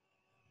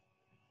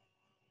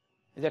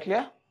 Is that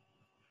clear?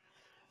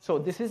 So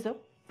this is the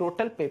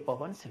total paper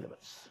 1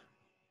 syllabus.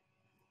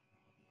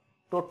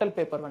 Total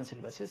paper 1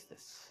 syllabus is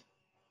this.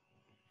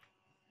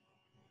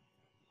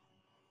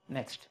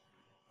 Next,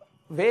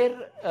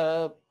 where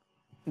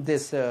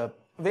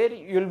where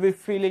you will be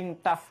feeling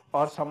tough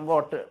or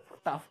somewhat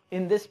tough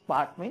in this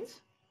part means,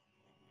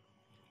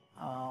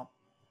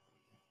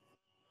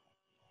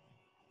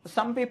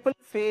 some people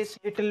face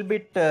little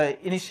bit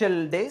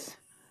initial days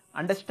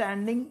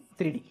understanding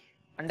 3D,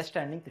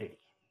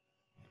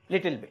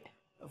 little bit.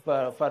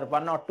 For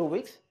 1 or 2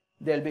 weeks,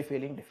 they will be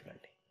feeling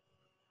difficulty.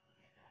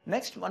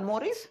 Next, one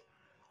more is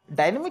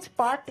dynamics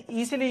part,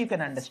 easily you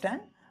can understand.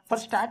 For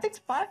statics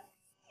part,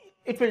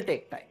 it will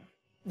take time.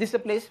 This is a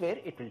place where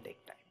it will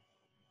take time.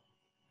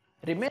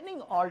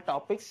 Remaining all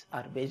topics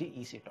are very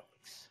easy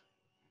topics.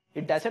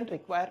 It doesn't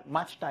require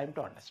much time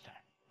to understand.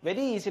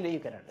 Very easily you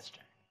can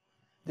understand.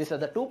 These are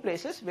the 2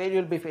 places where you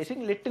will be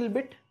facing little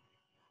bit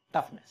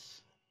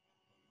toughness.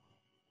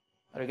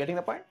 Are you getting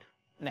the point?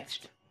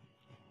 Next.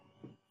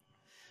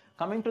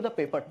 Coming to the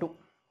paper 2.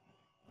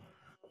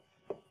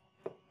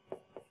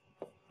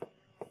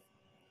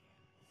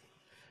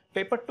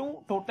 Paper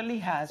 2 totally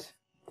has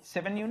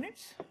 7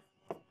 units.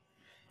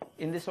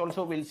 In this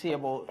also we'll see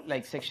about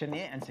like section A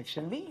and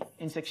section B.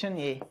 In section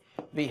A,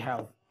 we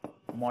have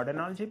modern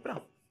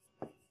algebra,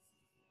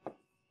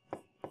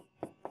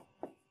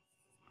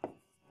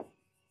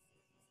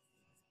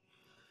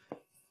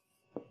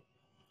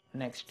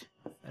 next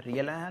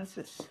real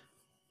analysis,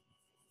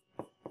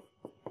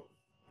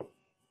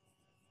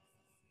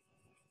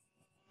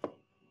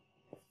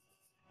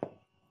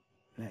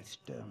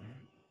 next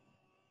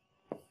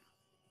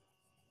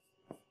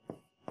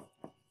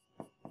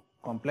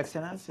complex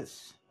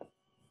analysis,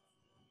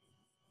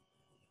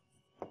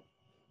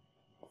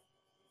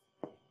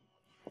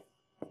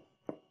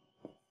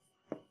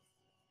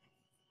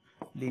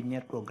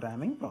 linear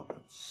programming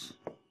problems.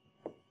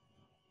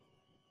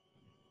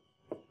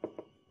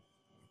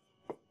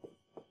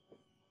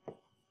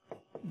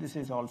 This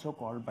is also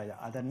called by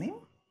the other name,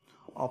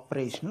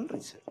 operational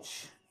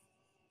research.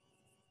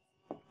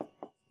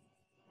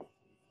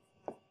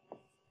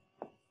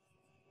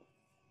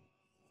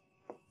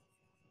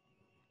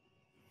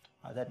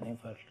 Other name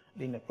for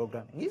linear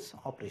programming is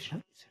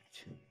operational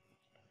research.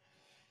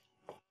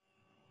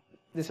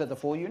 These are the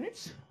 4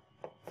 units.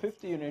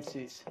 5th unit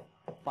is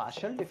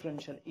partial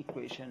differential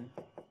equation.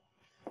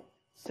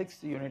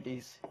 6th unit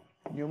is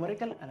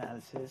numerical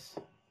analysis.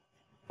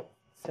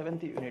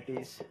 7th unit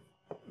is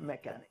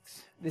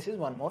mechanics. This is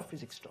one more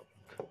physics topic.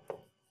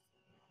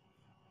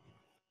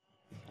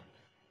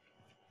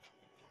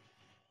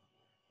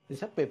 This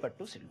is a paper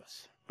 2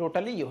 syllabus.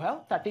 Totally you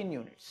have 13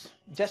 units,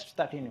 just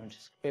 13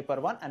 units. Paper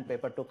 1 and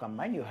paper 2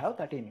 combined, you have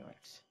 13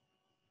 units.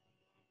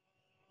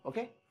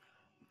 Okay?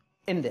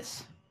 In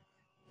this,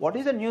 What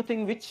is the new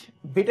thing which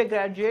BTech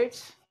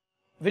graduates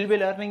will be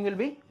learning will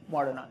be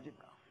modern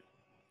algebra.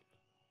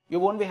 You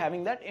won't be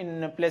having that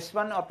in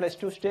 +1 or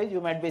 +2 stage.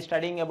 You might be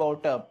studying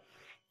about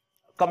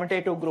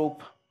commutative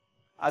group,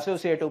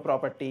 associative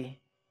property,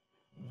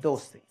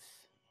 those things.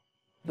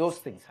 Those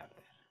things are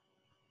there.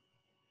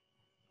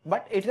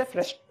 But it's a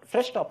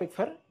fresh topic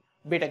for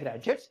BTech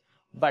graduates.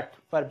 But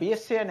for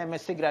BSc and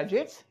MSc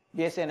graduates,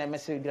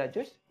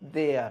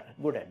 they are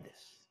good at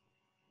this.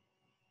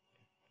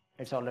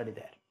 It's already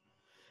there.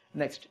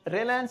 Next,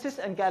 real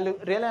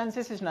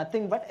analysis is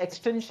nothing but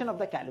extension of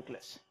the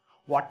calculus.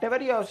 Whatever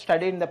you have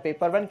studied in the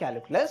paper 1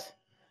 calculus,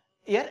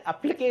 your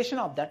application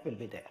of that will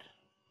be there.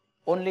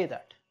 Only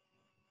that.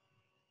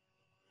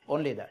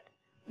 Only that.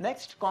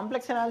 Next,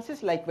 complex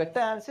analysis like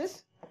vector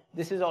analysis.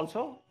 This is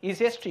also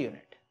easiest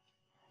unit.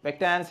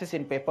 Vector analysis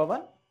in paper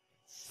 1.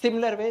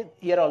 Similar way,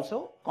 here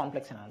also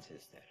complex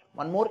analysis is there.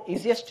 One more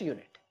easiest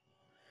unit.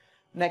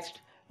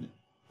 Next,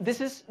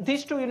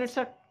 these 2 units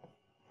are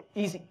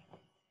easy,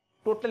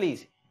 totally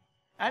easy,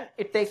 and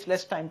it takes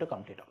less time to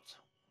complete also.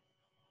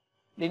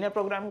 Linear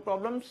programming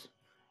problems,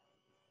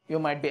 you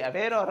might be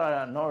aware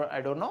or no,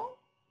 I don't know,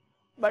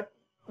 but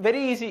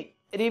very easy,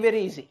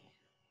 very easy,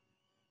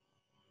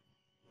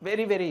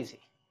 very easy.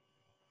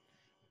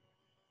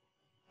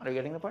 Are you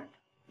getting the point?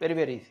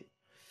 Very easy.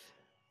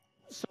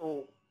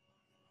 So,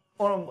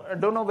 I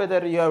don't know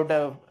whether you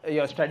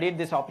have studied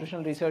this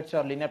operational research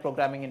or linear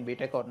programming in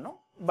BTech or no,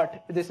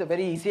 but this is the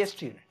very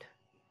easiest unit.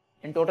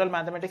 In total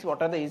mathematics,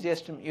 what are the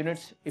easiest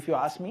units? If you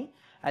ask me,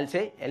 I'll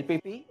say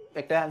LPP,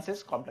 vector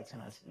analysis, complex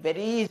analysis.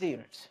 Very easy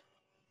units.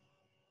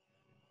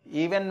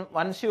 Even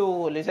once you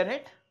listen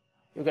it,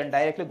 you can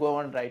directly go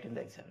and write in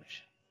the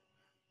examination.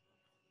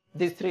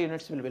 These 3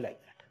 units will be like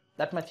that.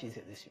 That much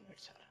easier these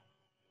units are.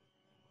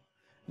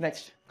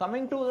 Next,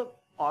 coming to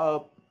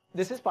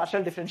this is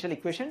partial differential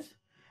equations.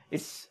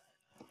 It's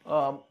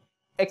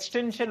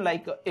extension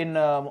like in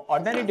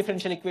ordinary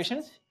differential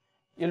equations.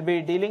 You'll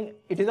be dealing,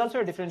 it is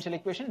also a differential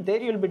equation.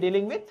 There you'll be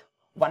dealing with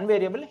 1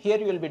 variable. Here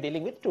you will be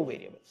dealing with 2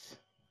 variables.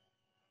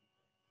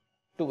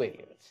 2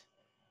 variables.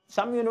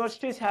 Some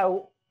universities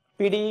have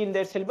PDE in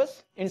their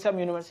syllabus. In some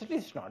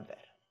universities, it's not there.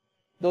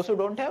 Those who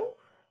don't have,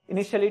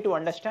 initially to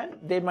understand,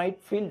 they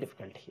might feel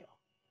difficult here.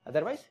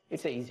 Otherwise,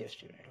 it's the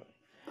easiest unit.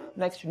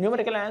 Next,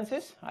 numerical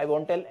analysis. I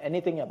won't tell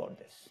anything about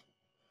this.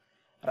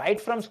 Right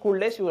from school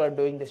days, you are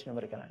doing this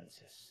numerical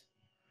analysis.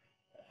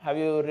 Have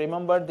you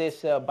remembered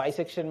this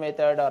bisection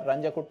method or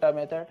Ranjakutta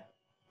method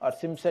or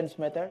Simpson's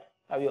method?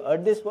 Have you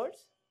heard these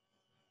words?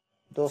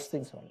 Those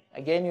things only.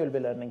 Again, you will be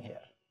learning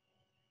here.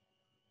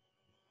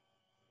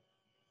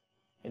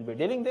 You'll be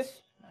dealing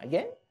this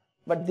again,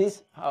 but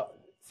this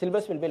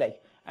syllabus will be like.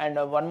 And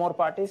one more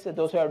part is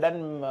those who have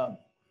done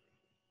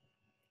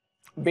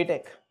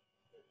BTech,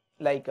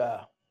 like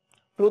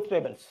truth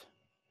tables,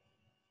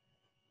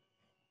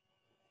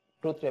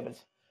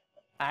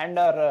 and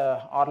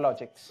or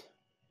logics.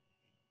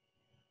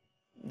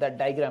 That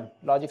diagram,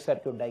 logic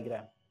circuit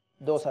diagram,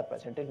 those are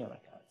present in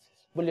numerical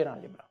analysis. Boolean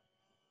algebra,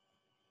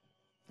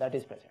 that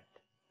is present.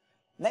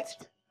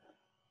 Next,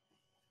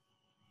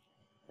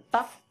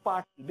 tough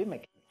part will be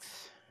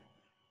mechanics.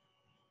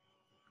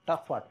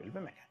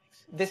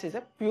 This is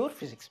a pure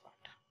physics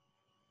part.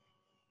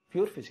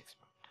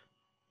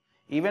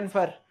 Even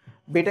for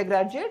BTech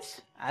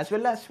graduates as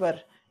well as for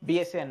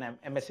BSc and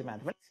MSc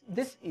mathematics,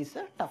 this is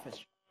the toughest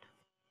unit.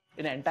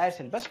 In the entire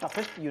syllabus,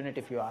 toughest unit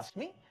if you ask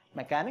me,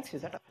 mechanics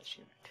is the toughest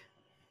unit.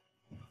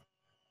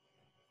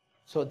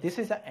 So this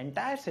is the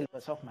entire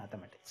syllabus of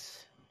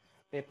mathematics,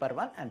 paper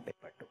 1 and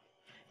paper 2.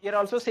 Here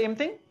also same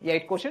thing,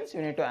 8 questions,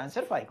 you need to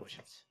answer 5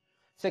 questions.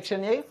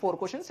 Section A, 4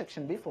 questions,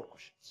 section B, 4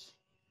 questions.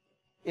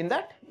 In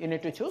that, you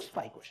need to choose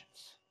 5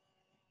 questions.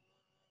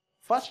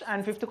 First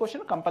and 5th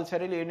question,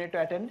 compulsorily you need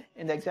to attend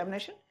in the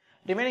examination.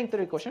 Remaining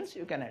 3 questions,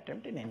 you can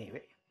attempt in any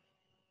way.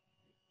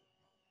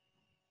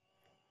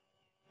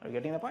 Are you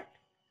getting the point?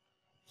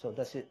 So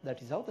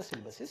that is how the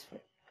syllabus is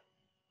framed.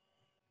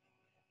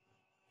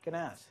 Can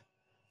I ask?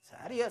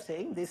 Sir, you are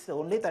saying this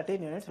only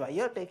 13 units, why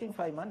you are taking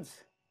 5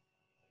 months?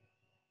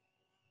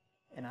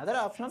 In other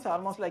options,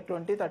 almost like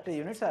 20-30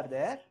 units are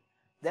there.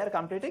 They are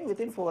completing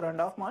within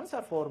 4.5 months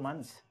or 4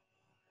 months.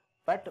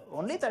 But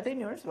only 13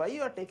 units, why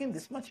you are taking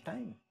this much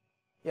time?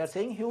 You are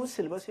saying huge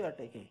syllabus you are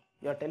taking.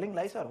 You are telling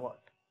lies or what?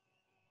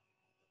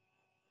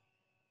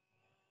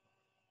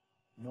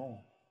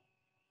 No.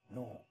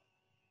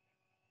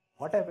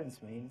 What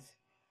happens means,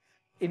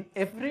 in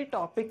every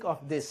topic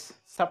of this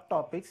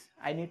subtopics,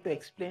 I need to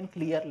explain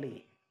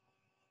clearly.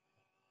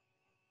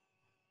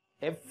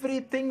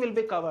 Everything will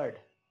be covered.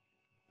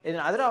 In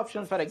other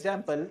options, for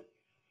example,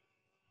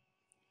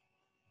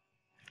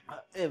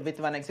 with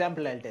one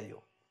example I'll tell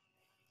you.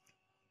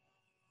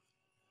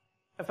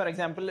 For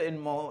example,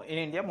 in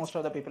India, most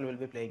of the people will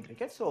be playing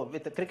cricket. So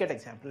with the cricket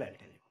example, I'll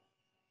tell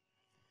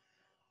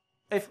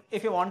you.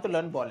 If you want to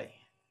learn bowling,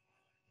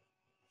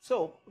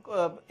 so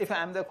if I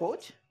am the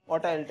coach,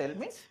 what I'll tell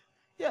means,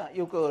 yeah,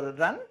 you could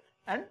run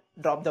and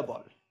drop the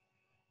ball.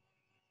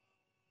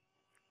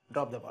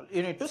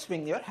 You need to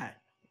swing your hand.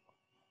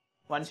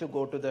 Once you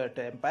go to the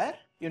umpire,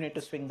 you need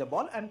to swing the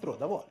ball and throw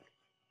the ball.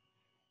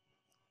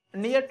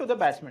 Near to the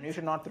batsman, you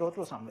should not throw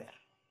to somewhere.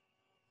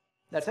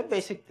 That's a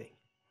basic thing.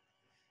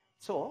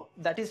 So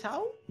that is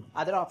how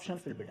other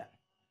options will be done.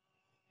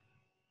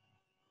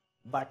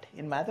 But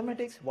in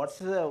mathematics, what's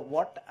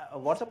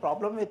the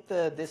problem with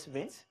this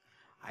means?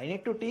 I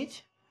need to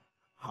teach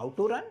how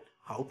to run,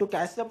 how to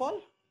catch the ball,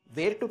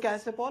 where to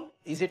catch the ball.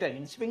 Is it an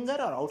in-swinger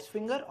or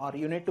out-swinger, or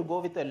you need to go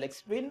with a leg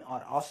spin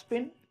or off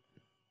spin?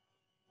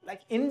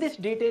 Like in this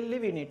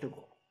detailedly we need to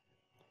go.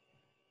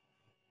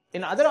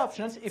 In other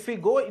options, if we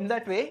go in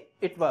that way,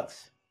 it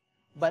works.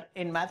 But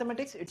in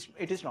mathematics,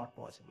 it is not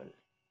possible.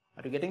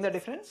 Are you getting the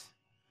difference?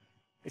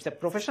 It's a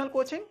professional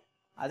coaching,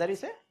 other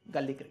is a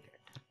gully cricket.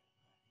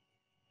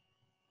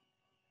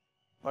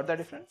 Got the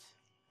difference?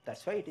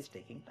 That's why it is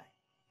taking time.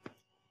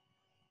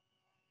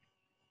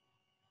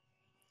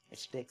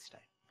 It takes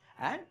time.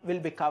 And will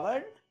be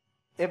covered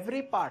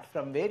every part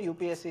from where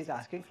UPSC is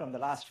asking from the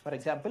last. For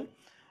example,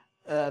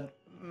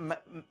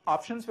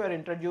 options were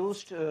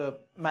introduced,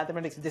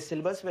 mathematics, this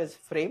syllabus was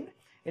framed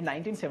in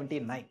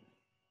 1979.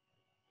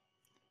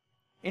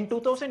 In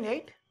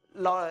 2008,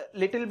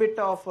 little bit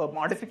of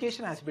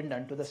modification has been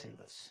done to the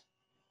syllabus.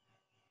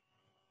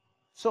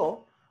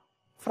 So,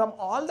 from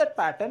all that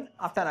pattern,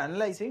 after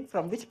analyzing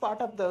from which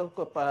part of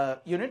the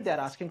unit they are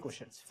asking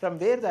questions, from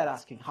where they are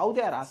asking, how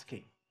they are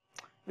asking,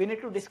 we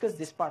need to discuss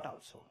this part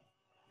also.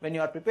 When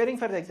you are preparing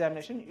for the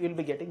examination, you will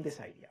be getting this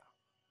idea.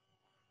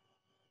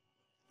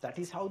 That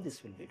is how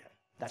this will be done.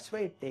 That's why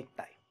it takes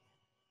time.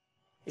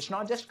 It's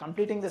not just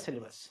completing the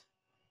syllabus.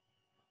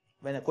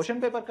 When a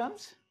question paper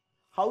comes,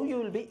 how you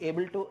will be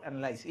able to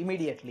analyze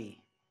immediately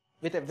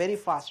with a very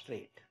fast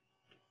rate.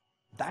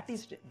 That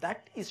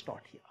is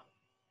taught here.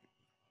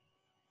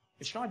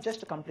 It's not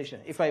just a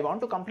completion. If I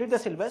want to complete the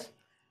syllabus,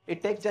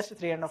 it takes just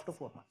 3.5 to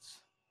 4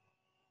 months.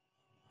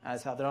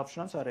 As other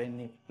options or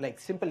any, like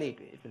simply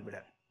it will be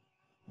done.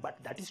 But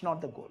that is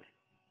not the goal.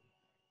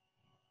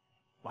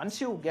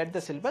 Once you get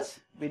the syllabus,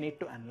 we need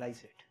to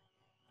analyze it.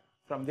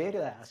 From where they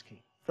are asking,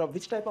 from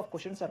which type of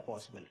questions are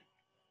possible.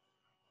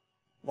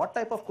 What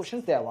type of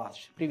questions they have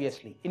asked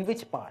previously, in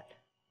which part.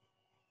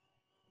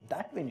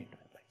 That we need to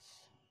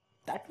analyze.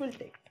 That will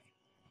take time.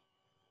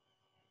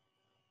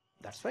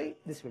 That's why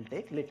this will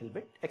take little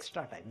bit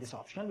extra time. This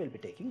optional will be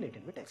taking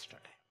little bit extra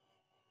time.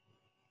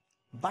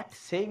 But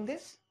saying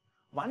this,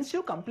 once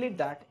you complete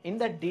that in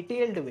that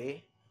detailed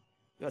way,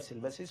 your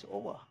syllabus is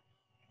over.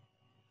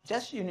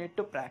 Just you need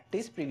to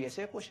practice previous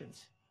year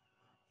questions.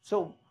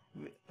 So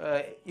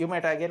you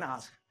might again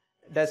ask,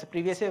 does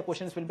previous year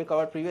questions will be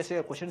covered? Previous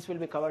year questions will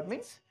be covered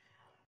means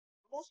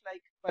almost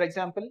like, for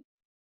example,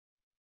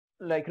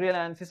 like real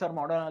analysis or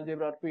modern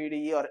algebra or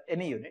PDE or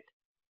any unit.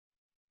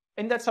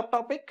 In that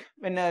subtopic,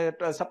 when a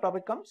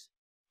subtopic comes,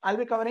 I'll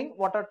be covering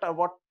what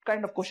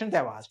kind of questions they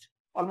have asked.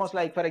 Almost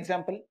like, for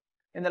example,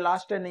 in the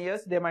last 10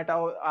 years, they might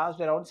have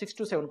asked around 6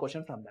 to 7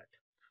 questions from that.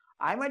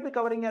 I might be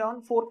covering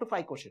around 4 to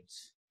 5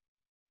 questions.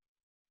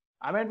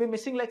 I might be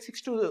missing like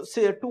 6 to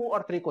say 2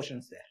 or 3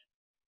 questions there,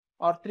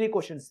 or 3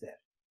 questions there,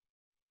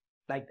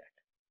 like that.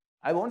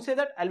 I won't say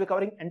that I'll be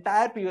covering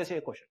entire previous year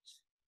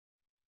questions.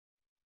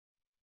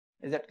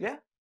 Is that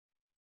clear?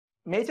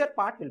 Major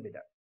part will be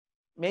done.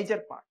 Major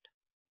part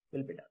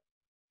will be done.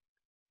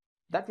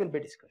 That will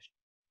be discussed.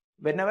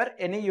 Whenever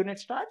any unit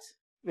starts,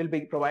 we'll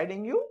be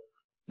providing you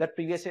that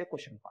previous year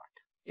question part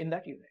in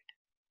that unit.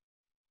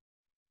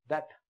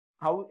 That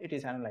how it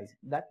is analyzed,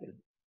 that will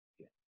be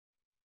clear.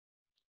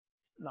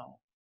 Now,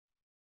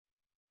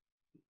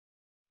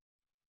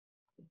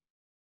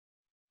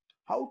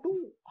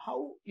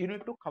 how you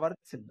need to cover the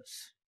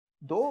syllabus.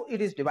 Though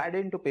it is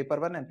divided into paper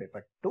 1 and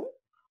paper 2,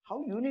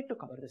 how you need to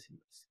cover the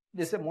syllabus.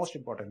 This is the most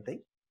important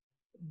thing.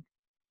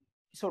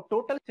 So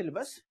total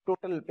syllabus,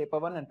 total paper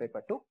 1 and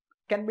paper 2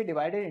 can be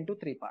divided into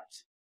 3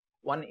 parts.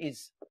 One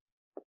is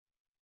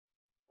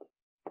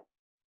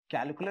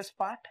calculus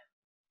part,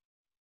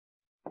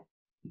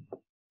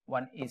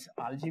 one is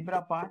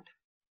algebra part,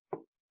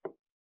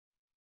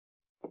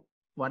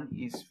 one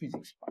is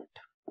physics part.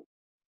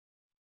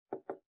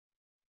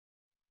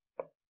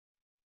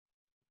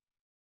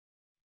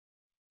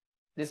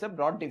 This is a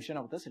broad division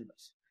of the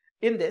syllabus.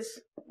 In this,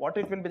 what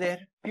it will be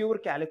there? Pure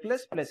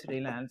calculus plus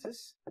real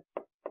analysis,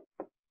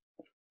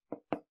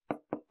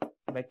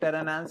 vector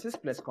analysis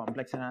plus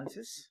complex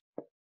analysis,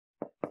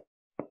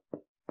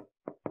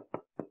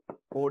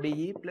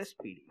 ODE plus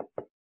PDE.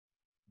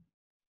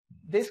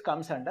 This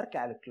comes under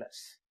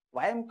calculus.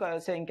 Why I am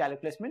saying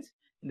calculus means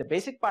in the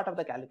basic part of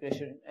the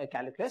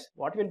calculus,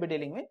 what we will be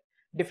dealing with?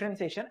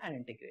 Differentiation and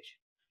integration.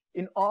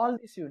 In all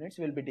these units,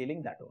 we will be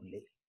dealing that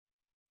only.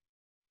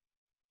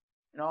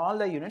 In all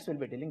the units, we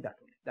will be dealing that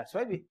only. That's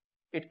why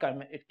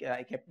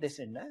I kept this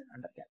in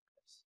under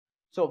calculus.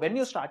 So when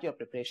you start your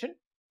preparation,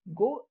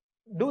 go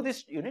do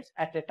these units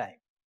at a time.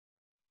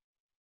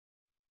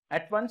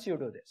 At once you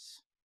do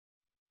this.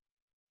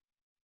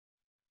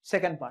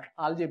 Second part,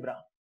 algebra.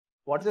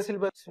 What is the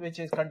syllabus which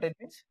is contained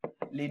means?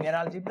 Linear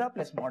algebra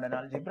plus modern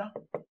algebra,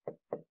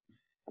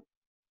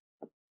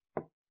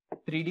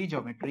 3D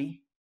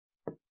geometry,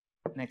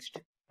 Next,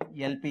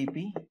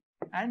 LPP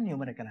and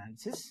numerical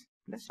analysis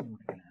plus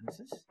numerical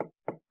analysis.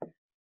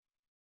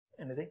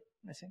 Anything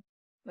missing?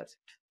 That's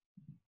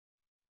it.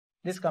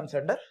 This comes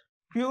under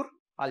pure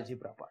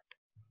algebra part.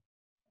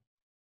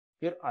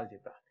 Pure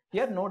algebra.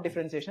 Here no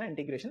differentiation and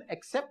integration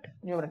except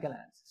numerical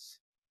analysis.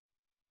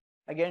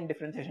 Again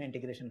differentiation and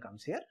integration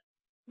comes here,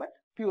 but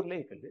purely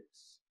it will be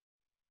this.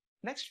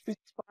 Next,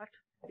 physics part,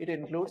 it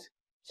includes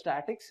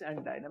statics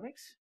and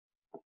dynamics.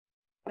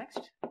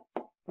 Next,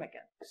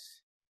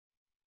 mechanics.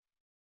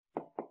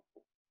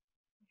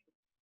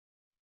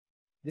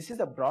 This is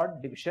a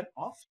broad division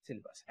of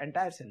syllabus.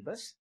 Entire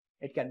syllabus,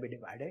 it can be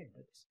divided into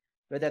this.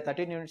 Whether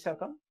 13 units have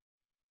come?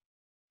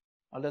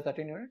 All the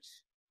 13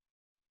 units?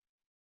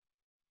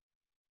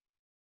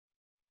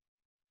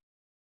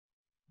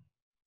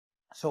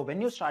 So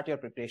when you start your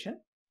preparation,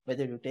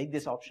 whether you take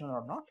this option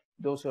or not,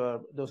 those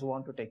who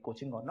want to take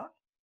coaching or not,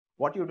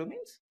 what you do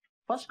means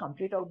first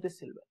complete out this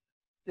syllabus,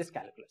 this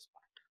calculus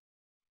part.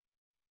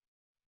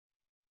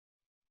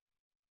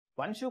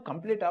 Once you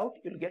complete out,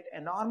 you'll get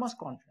enormous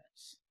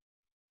confidence.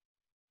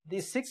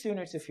 These 6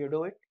 units, if you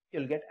do it,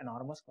 you'll get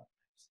enormous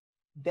confidence.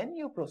 Then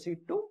you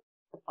proceed to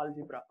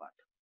algebra part.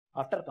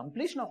 After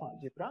completion of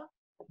algebra,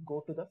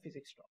 go to the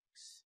physics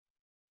topics.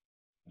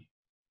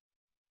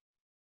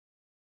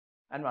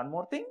 And one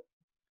more thing,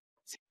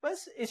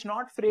 syllabus is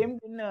not framed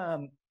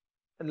in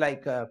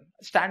like a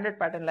standard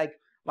pattern, like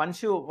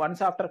once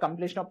after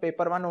completion of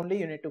paper 1 only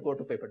you need to go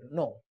to paper 2.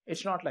 No,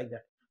 it's not like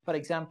that. For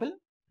example,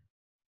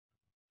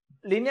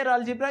 linear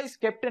algebra is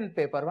kept in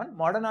paper 1,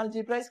 modern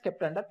algebra is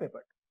kept under paper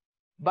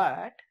 2.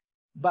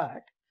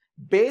 But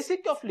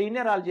basic of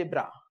linear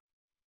algebra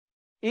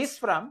is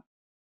from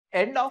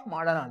end of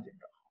modern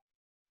algebra.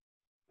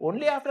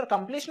 Only after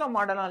completion of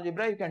modern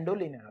algebra you can do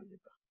linear algebra.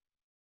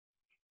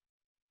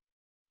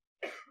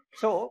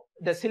 So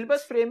the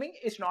syllabus framing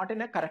is not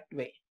in a correct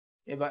way.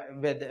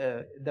 With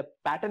the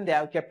pattern they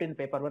have kept in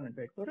paper 1 and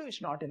paper 2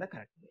 is not in the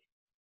correct way.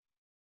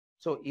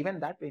 So even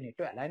that we need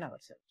to align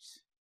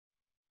ourselves.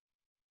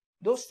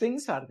 Those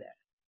things are there.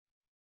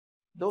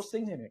 Those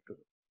things you need to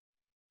do.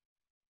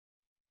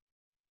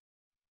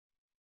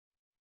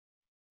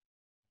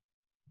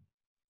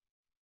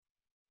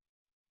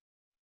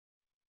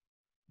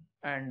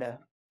 And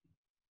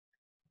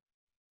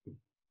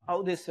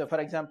how this,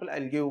 for example,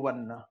 I'll give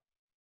one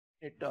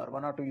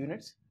or two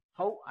units.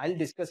 How I'll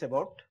discuss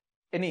about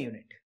any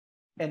unit.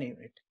 Any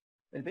unit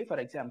will be, for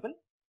example,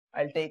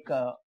 I'll take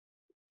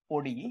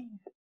ODE,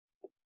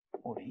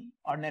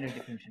 ordinary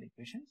differential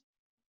equations.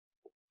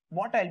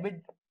 What I'll be,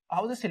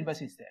 how the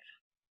syllabus is there.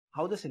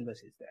 How the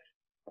syllabus is there.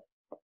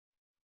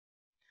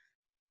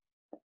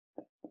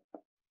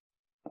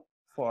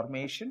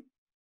 Formation.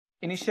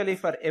 Initially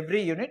for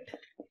every unit,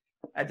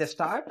 at the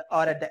start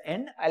or at the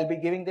end, I'll be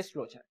giving this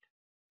flowchart.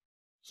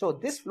 So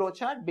this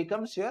flowchart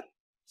becomes your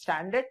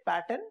standard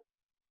pattern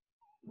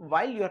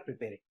while you are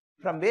preparing.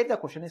 From where the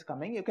question is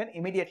coming, you can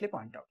immediately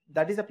point out.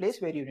 That is a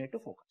place where you need to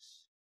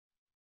focus.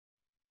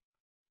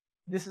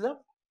 This is the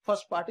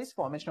first part is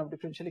formation of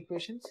differential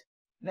equations.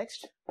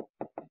 Next,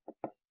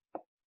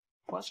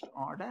 first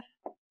order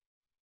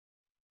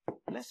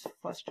plus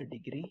first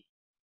degree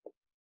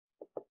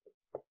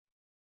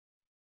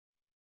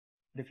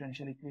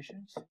differential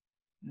equations.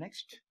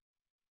 Next,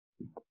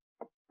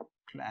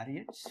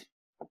 Clariot's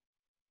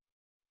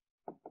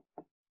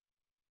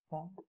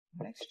form.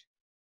 Next,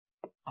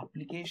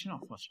 application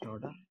of first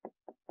order.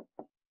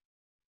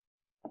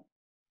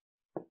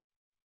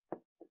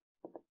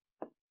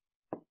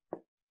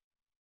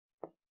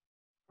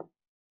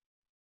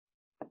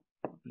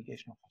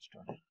 Application of first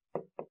order.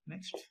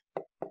 Next,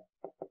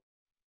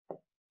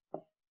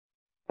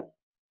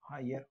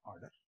 higher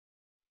order.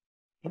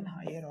 In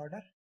higher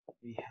order,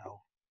 we have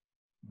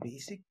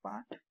basic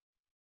part.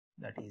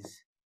 That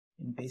is,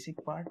 in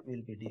basic part,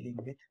 we'll be dealing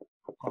with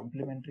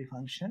complementary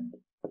function,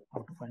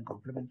 how to find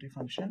complementary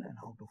function and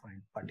how to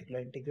find particular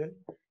integral.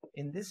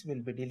 In this,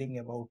 we'll be dealing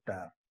about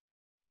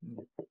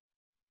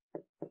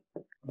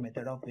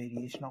method of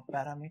variation of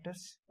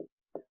parameters.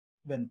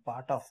 When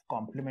part of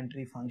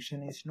complementary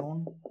function is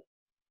known,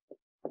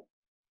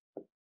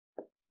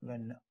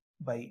 when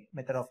by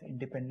method of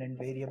independent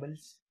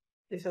variables.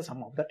 These are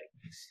some of the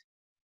techniques.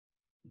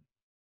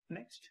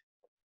 Next,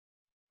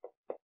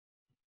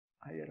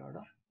 higher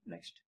order.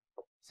 Next,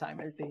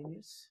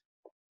 simultaneous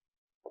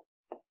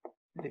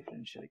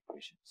differential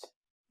equations.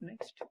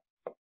 Next,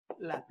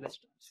 Laplace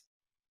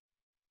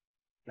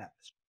transform.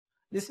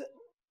 This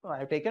I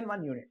have taken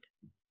one unit.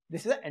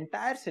 This is the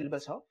entire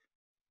syllabus of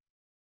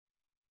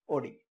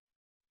OD.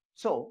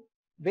 So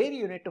where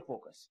you need to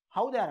focus,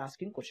 how they are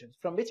asking questions,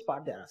 from which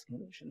part they are asking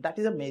questions. That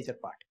is a major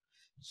part.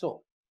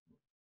 So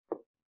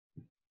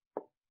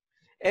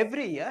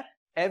every year,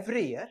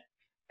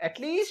 at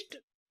least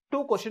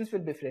 2 questions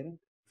will be framed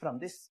from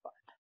this part.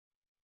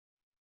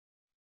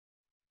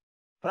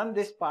 From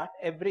this part,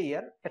 every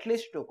year, at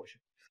least 2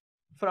 questions.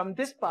 From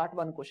this part,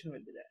 1 question will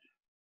be there.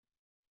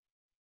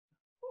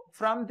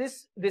 From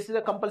this is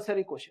a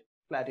compulsory question,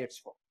 Clariot's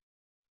form.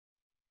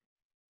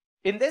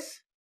 In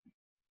this,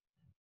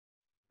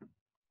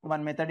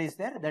 one method is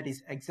there, that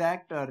is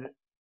exact or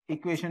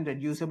equation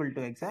reducible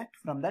to exact.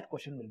 From that,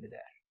 question will be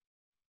there.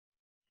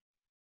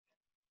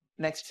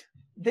 Next,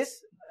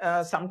 this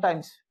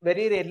sometimes,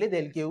 very rarely,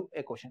 they'll give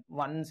a question.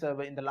 Once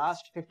in the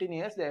last 15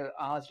 years, they've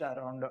asked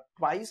around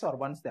twice or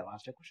once they've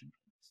asked a question.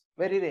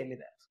 Very rarely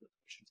they ask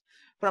questions.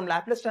 From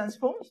Laplace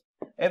transforms,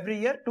 every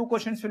year 2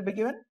 questions will be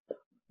given,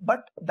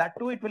 but that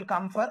too it will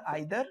come for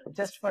either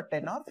just for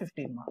 10 or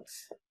 15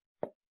 marks.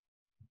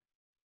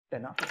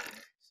 10 or 15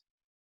 marks.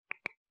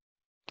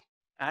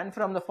 And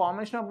from the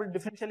formation of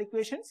differential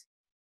equations,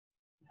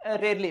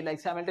 rarely, like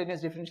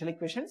simultaneous differential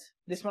equations,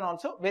 this one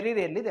also, very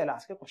rarely they'll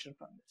ask a question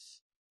from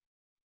this.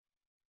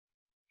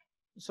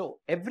 So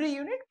every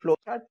unit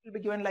flowchart will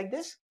be given like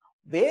this.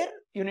 Where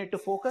you need to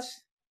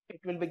focus, it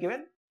will be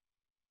given,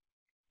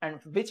 and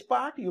which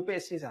part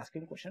UPSC is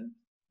asking question.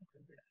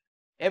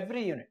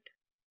 Every unit,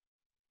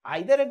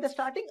 either at the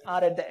starting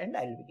or at the end,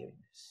 I will be giving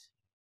this.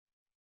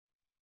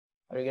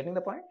 Are you getting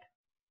the point?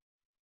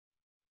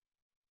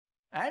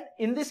 And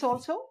in this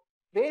also,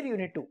 where you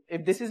need to,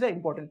 if this is the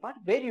important part,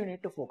 where you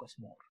need to focus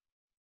more.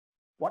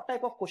 What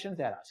type of questions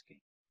they are asking,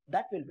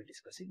 that we'll be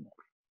discussing more.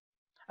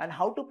 And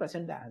how to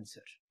present the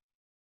answer.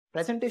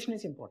 Presentation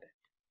is important.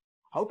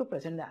 How to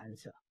present the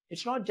answer.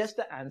 It's not just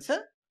the answer,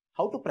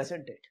 how to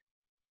present it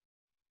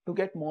to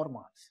get more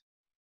marks.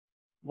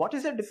 What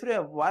is the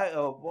difference?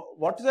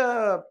 What's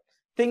the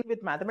thing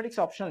with mathematics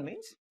optional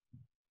means?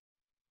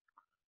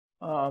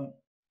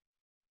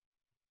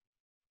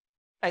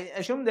 I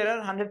assume there are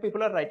 100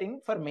 people are writing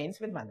for mains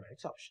with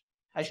mathematics option.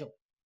 I assume.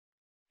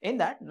 In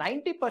that,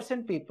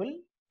 90% people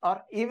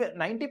or even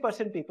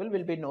 90% people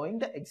will be knowing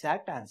the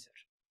exact answer.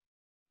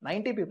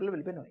 90 people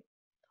will be knowing.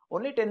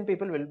 Only 10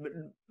 people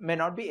may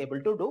not be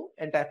able to do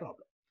entire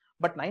problem.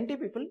 But 90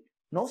 people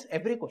knows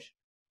every question.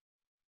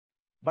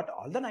 But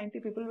all the 90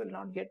 people will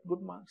not get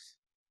good marks.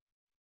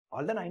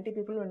 All the 90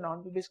 people will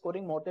not be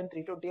scoring more than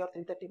 320 or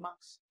 330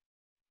 marks.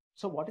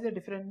 So what is the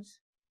difference?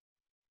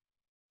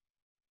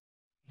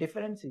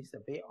 Difference is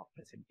the way of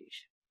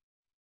presentation.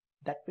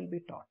 That will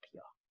be taught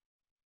here.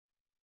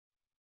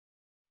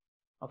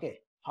 Okay.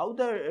 How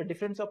the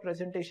difference of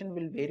presentation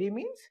will vary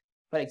means,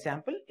 for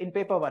example, in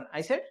paper 1,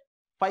 I said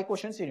 5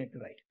 questions you need to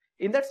write.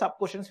 In that, sub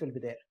questions will be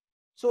there.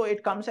 So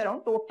it comes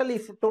around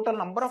total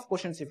number of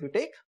questions if you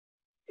take,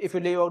 if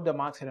you leave out the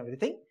marks and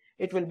everything,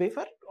 it will be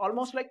for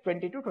almost like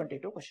 20 to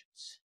 22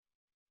 questions.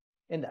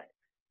 In that,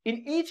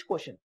 in each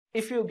question,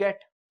 if you get,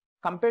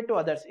 compared to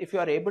others, if you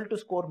are able to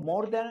score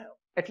more than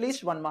at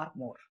least 1 mark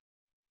more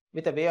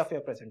with the way of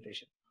your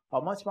presentation,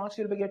 how much marks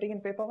you will be getting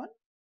in paper 1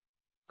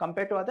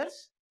 compared to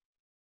others?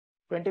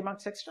 20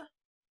 marks extra.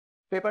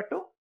 Paper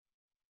 2,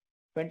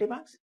 20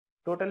 marks.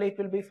 Totally it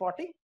will be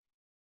 40.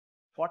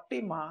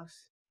 40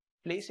 marks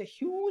plays a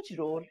huge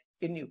role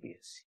in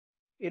UPSC,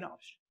 in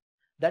option.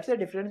 That's the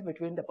difference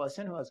between the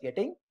person who is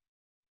getting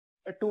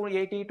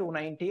 280,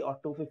 290 or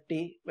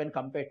 250 when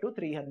compared to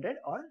 300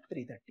 or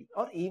 330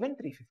 or even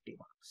 350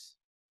 marks.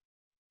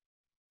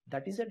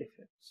 That is the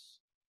difference.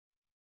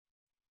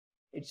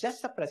 It's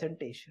just a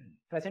presentation.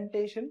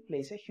 Presentation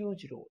plays a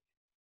huge role.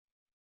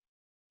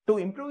 To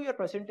improve your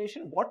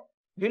presentation, what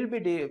we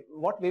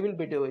will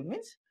be doing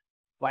means,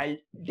 while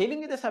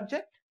dealing with the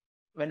subject,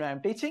 when I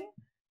am teaching,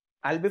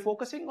 I'll be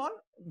focusing on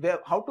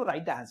how to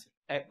write the answer.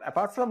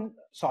 Apart from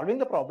solving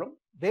the problem,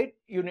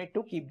 you need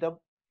to keep the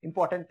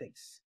important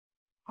things.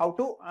 How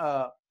to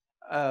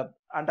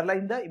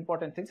underline the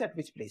important things at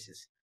which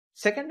places.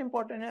 Second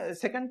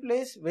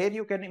place where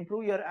you can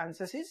improve your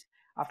answers is,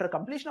 after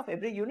completion of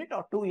every unit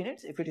or 2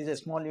 units, if it is a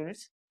small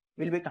units,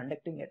 we'll be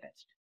conducting a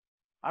test.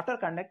 After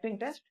conducting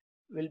test,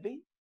 will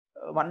be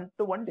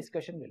one-to-one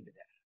discussion will be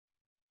there.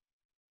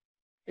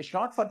 It's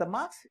not for the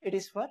marks, it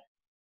is for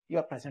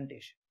your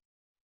presentation.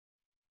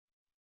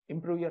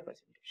 Improve your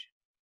presentation.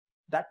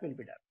 That will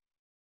be done.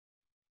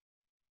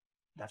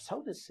 That's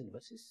how this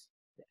syllabus is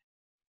there.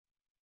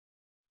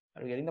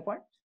 Are you getting the point?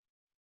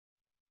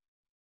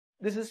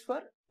 This is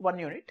for 1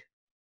 unit.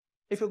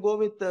 If you go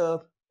with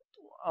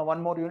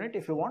 1 more unit,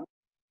 if you want.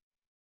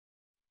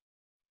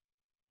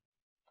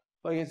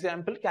 For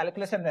example,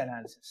 calculus and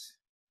analysis.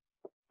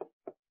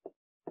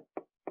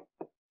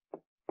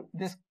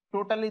 This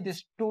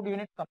 2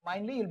 units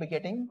combinedly, you'll be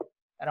getting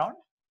around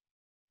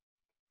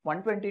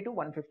 120 to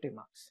 150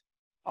 marks.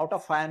 Out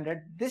of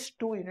 500, this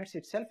 2 units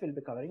itself will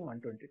be covering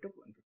 120 to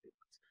 150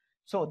 marks.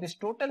 So this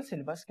total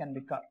syllabus can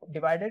be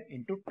divided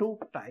into 2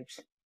 types,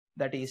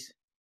 that is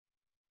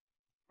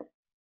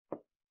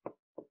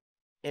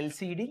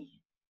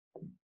LCD,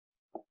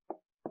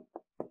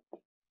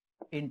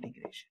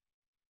 integration.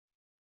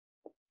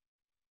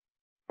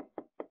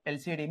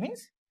 LCD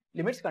means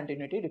limits,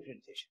 continuity,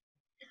 differentiation.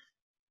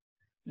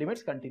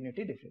 Limits,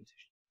 continuity,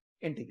 differentiation.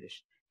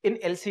 Integration. In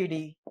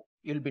LCD,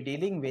 you'll be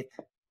dealing with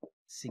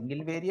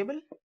single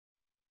variable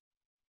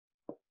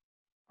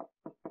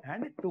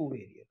and 2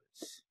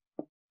 variables.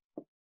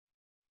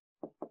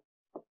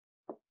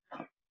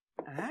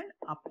 And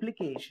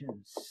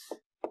applications.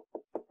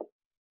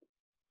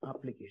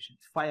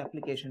 5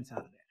 applications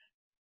are there.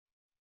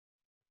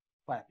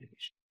 5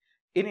 applications.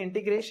 In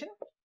integration,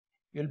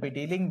 you'll be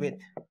dealing with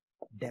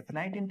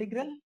definite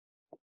integral.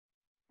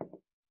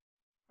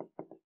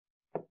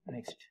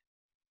 Next,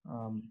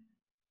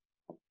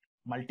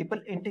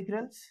 multiple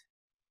integrals.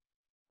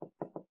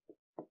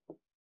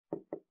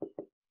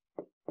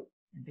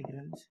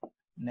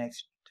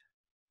 Next,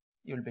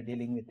 you'll be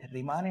dealing with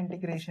Riemann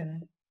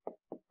integration,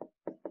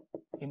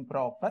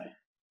 improper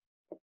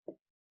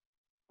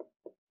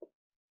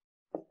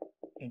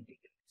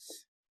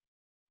integrals.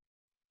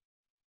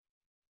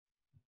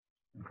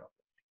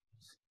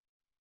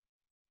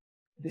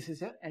 This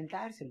is your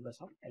entire syllabus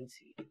of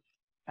LCD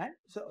and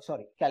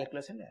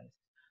calculus and analysis.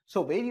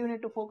 So where you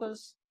need to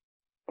focus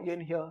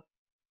again here?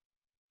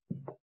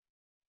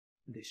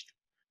 These two.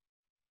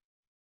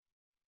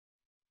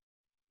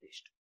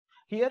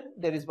 Here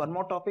there is one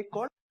more topic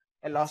called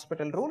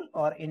L'Hospital rule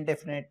or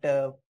indefinite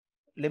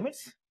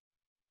limits.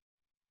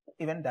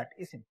 Even that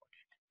is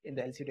important in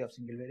the LCD of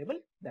single variable.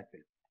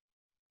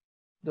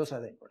 Those are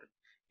the important.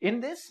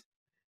 In this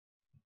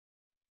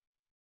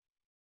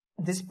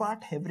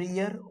part, every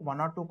year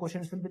 1 or 2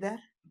 questions will be there.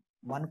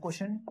 One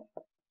question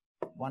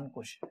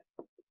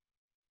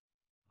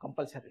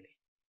compulsorily.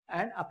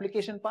 And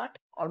application part,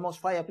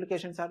 almost 5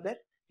 applications are there.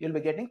 You'll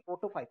be getting 4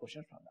 to 5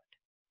 questions from that.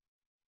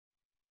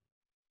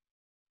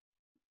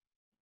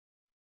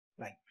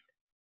 Right.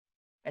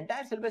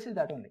 Entire syllabus is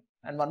that only.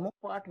 And one more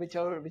part which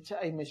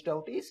I missed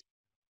out is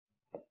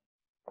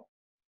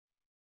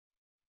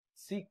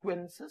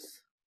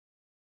sequences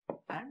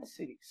and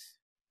series.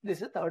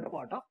 This is the third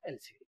part of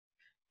LCD.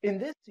 In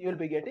this, you will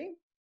be getting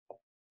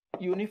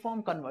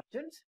uniform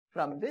convergence.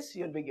 From this,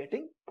 you will be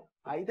getting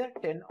either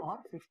 10 or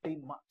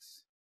 15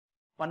 marks.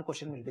 One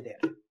question will be there.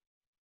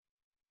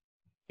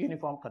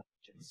 Uniform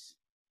convergence.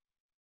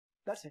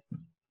 That's it.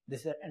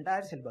 This is the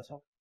entire syllabus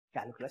of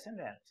calculus and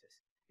analysis.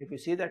 If you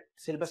see that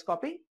syllabus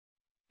copy,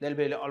 there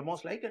will be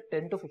almost like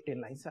 10 to 15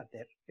 lines are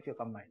there if you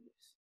combine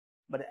this.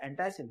 But the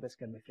entire syllabus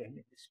can be framed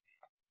in this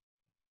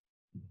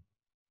way.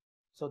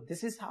 So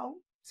this is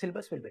how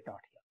syllabus will be taught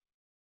here.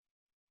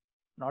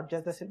 Not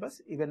just the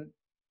syllabus, even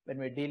when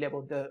we deal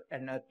about the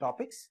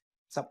topics,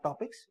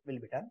 subtopics will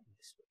be done in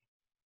this way.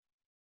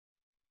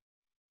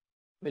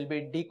 We'll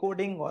be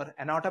decoding or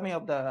anatomy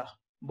of the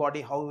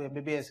body, how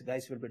MBBS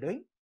guys will be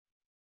doing.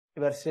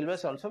 Your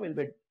syllabus also will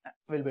be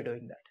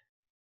doing that.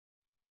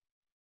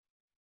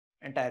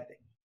 Entire thing.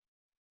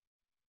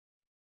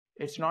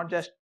 It's not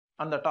just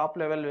on the top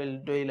level we'll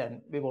do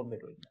and we won't be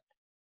doing that.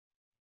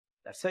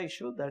 That's the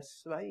issue.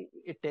 That's why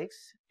it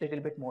takes a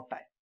little bit more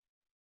time.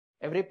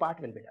 Every part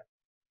will be done.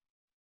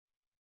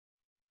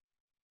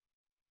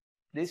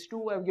 These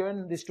two, I've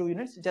given these 2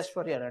 units just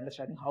for your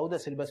understanding how the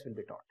syllabus will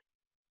be taught.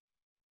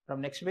 From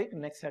next week,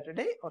 next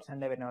Saturday or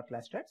Sunday when our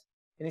class starts,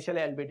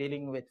 initially I'll be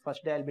dealing with,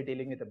 first day I'll be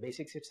dealing with the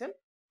basics itself,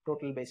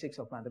 total basics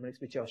of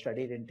mathematics which you have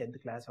studied in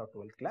 10th class or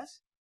 12th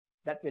class.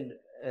 That will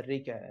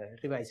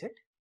revise it.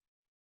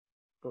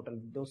 Total,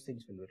 those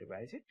things will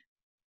revise it.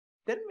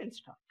 Then we'll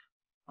start.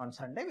 On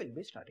Sunday, we'll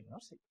be starting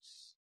our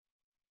syllabus.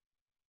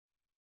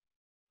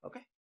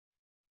 Okay.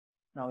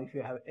 Now, if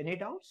you have any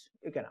doubts,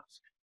 you can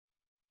ask.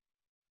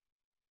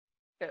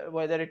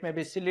 Whether it may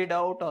be silly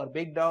doubt or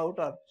big doubt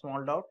or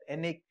small doubt,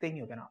 anything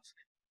you can ask.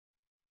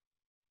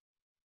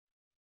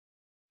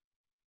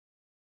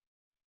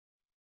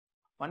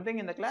 One thing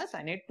in the class,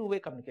 I need two-way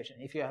communication.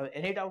 If you have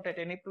any doubt at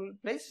any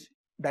place,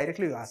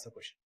 directly you ask the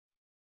question.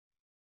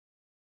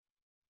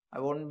 I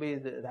won't be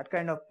that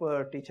kind of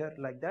teacher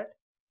like that.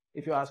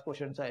 If you ask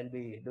questions, I'll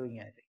be doing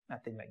anything,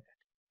 nothing like that.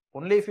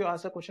 Only if you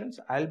ask the questions,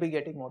 I'll be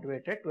getting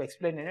motivated to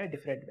explain in a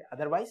different way.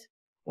 Otherwise,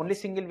 only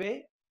single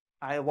way,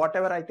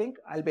 whatever I think,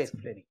 I'll be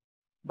explaining.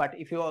 But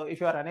if you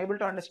are unable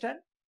to understand,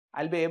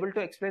 I'll be able to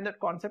explain that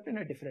concept in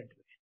a different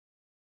way.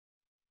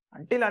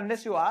 Until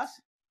unless you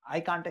ask,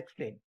 I can't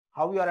explain.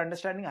 How you are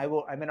understanding, I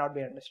may not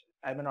be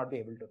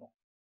able to know.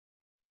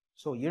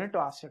 So you need to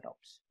ask your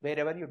doubts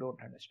wherever you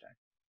don't understand.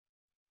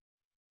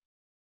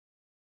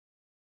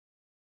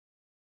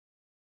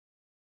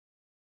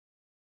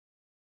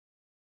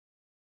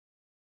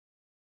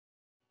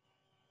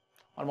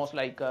 Almost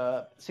like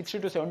 60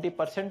 to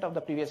 70% of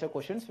the previous year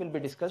questions will be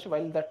discussed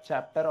while that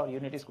chapter or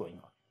unit is going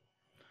on.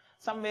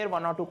 Somewhere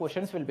 1 or 2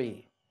 questions will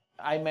be,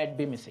 I might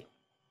be missing.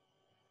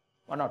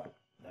 1 or 2,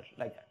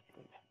 like that.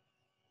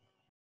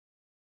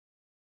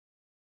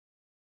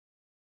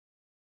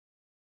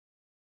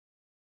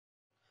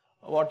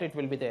 What it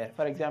will be there.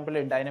 For example,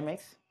 in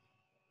dynamics,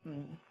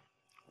 do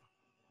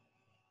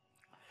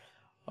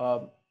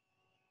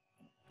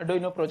you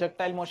know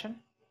projectile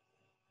motion?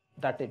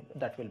 That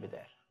will be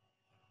there.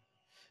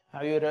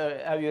 Have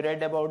you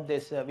read about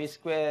this v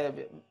square,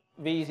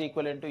 v is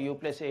equivalent to u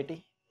plus at?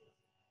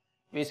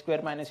 V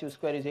square minus u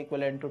square is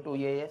equivalent to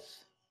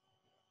 2as.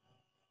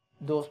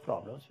 Those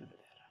problems will be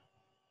there.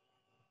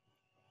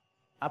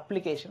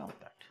 Application of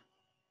that.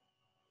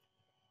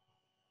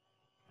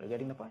 You're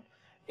getting the point?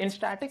 In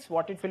statics,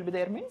 what it will be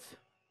there means,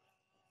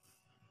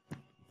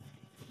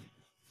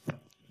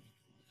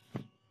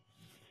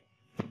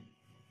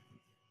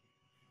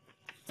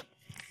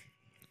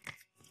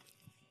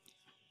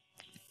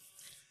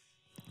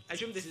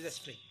 assume this is a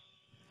string.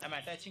 I'm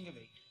attaching a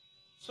weight.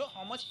 So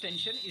how much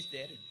tension is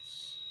there in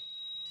this?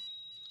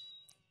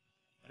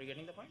 Are you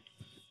getting the point?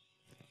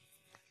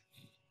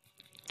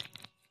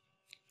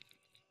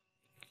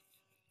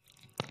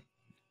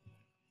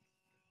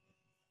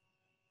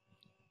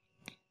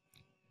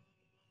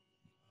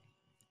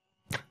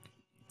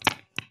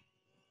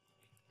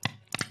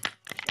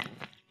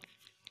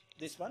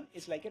 This one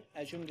is like a,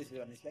 assume this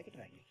one is like a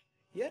triangle.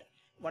 Here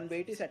one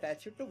weight is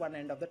attached to one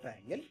end of the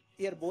triangle.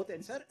 Here both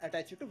ends are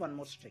attached to one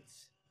more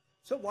strings.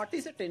 So what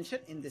is the tension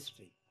in this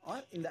string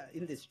or in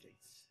these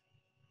strings?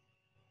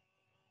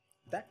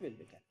 That will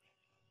be calculated.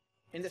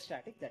 In the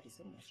static, that is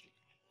the most tricky.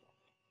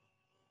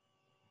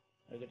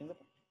 Are you getting the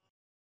point?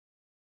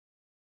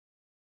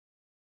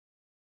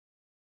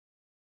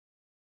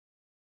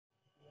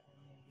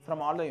 From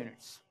all the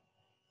units.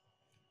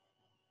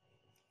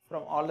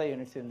 From all the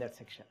units in that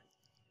section.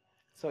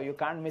 So you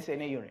can't miss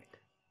any unit.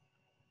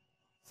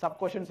 Sub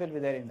questions will be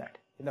there in that.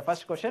 In the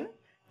first question,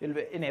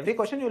 in every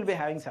question you will be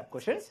having sub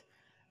questions.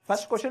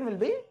 First question will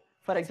be,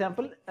 for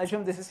example,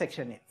 assume this is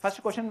section A.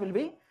 First question will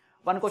be,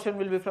 one question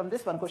will be from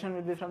this, one question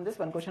will be from this,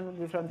 one question will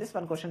be from this,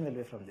 one question will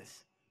be from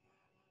this.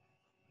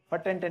 For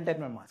 10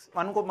 marks.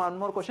 One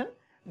more question,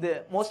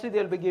 mostly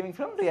they will be giving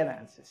from real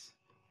analysis.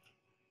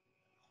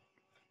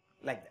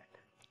 Like that.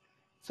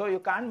 So you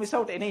can't miss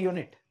out any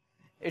unit.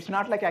 It's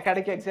not like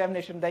academic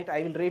examination that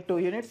I will read 2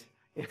 units,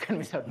 you can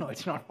miss out. No,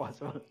 it's not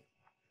possible.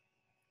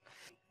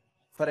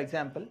 For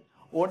example,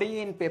 ODE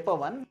in paper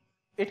 1,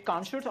 it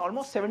constitutes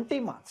almost 70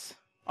 marks.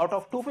 Out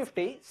of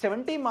 250,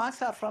 70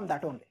 marks are from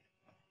that only.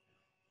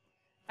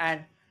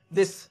 And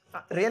this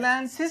real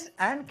analysis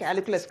and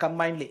calculus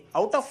combinedly,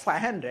 out of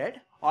 500,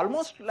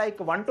 almost like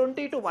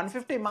 120 to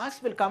 150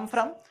 marks will come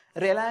from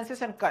real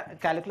analysis and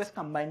calculus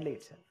combinedly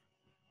itself.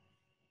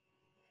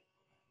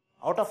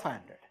 Out of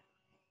 500.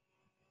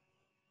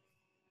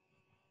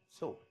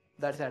 So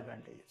that's the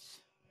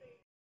advantages.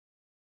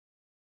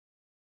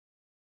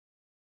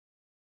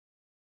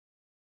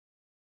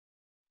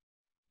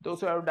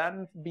 Those who have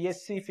done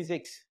BSc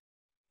Physics,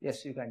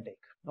 yes, you can take,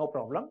 no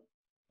problem.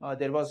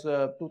 There was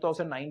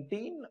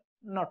 2019,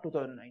 not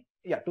 2009,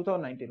 yeah,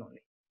 2019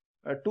 only.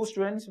 2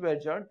 students were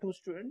joined, 2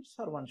 students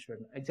or 1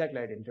 student, exactly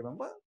I didn't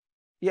remember.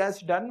 He has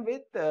done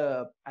with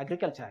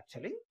agriculture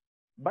actually,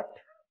 but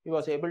he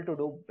was able to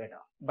do better.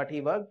 But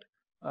he worked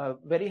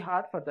very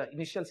hard for the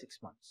initial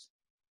 6 months.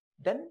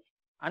 Then,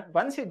 and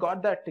once he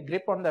got that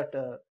grip on that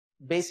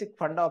basic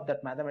funda of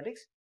that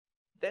mathematics,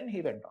 then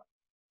he went on.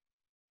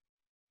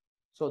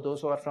 So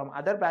those who are from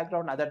other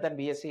background other than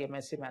BSc,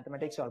 MSc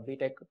mathematics or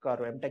BTech or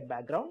MTech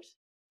backgrounds,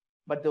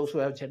 but those who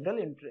have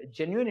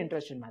genuine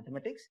interest in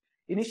mathematics,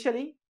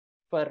 initially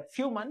for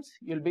few months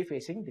you'll be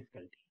facing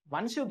difficulty.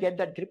 Once you get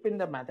that grip in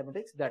the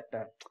mathematics, that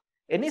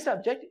any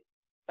subject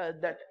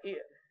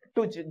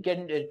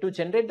to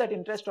generate that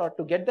interest or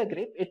to get the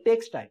grip, it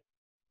takes time.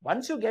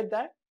 Once you get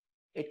that,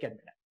 it can be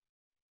done.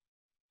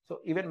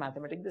 So even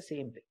mathematics, the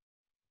same thing.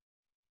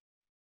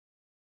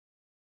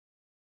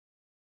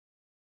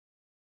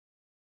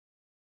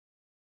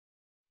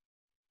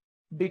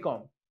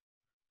 BCom,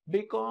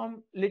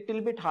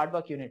 little bit hard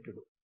work you need to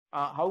do.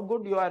 How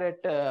good you are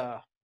at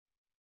 +1,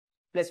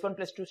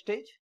 +2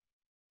 stage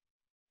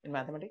in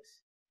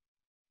mathematics?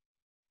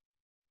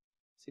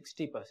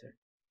 60%.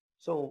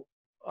 So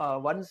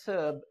once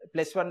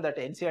 +1, that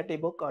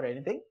NCERT book or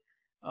anything,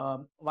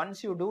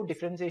 once you do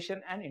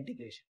differentiation and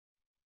integration,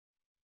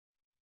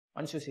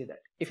 once you see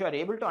that, if you are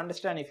able to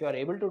understand, if you are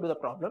able to do the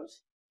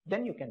problems,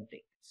 then you can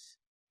take this.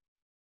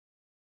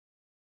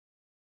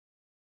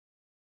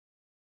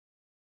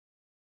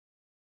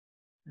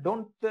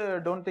 Don't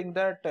think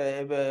that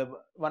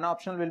one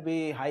option will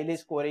be highly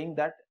scoring,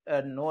 that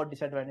no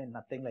disadvantage,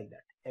 nothing like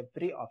that.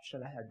 Every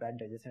option has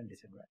advantages and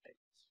disadvantages.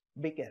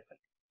 Be careful.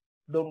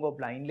 Don't go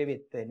blindly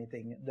with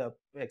anything,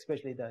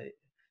 especially the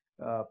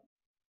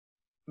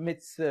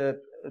myths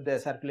they're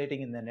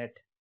circulating in the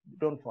net.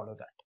 Don't follow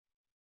that.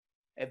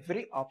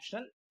 Every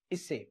optional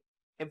is same.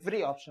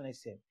 Every option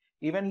is same.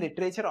 Even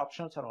literature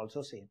options are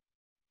also same.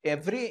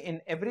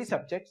 In every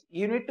subject,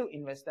 you need to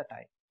invest the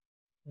time.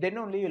 Then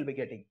only you'll be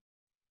getting.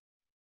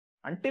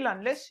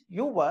 Unless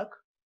you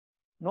work,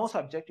 no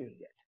subject you will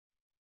get.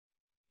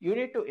 You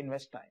need to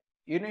invest time.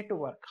 You need to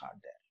work hard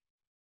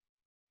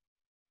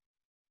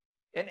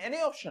there. In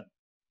any option.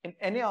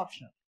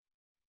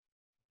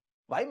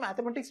 Why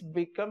mathematics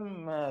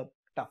become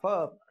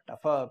tougher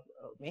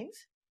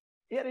means,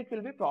 here it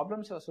will be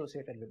problems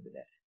associated with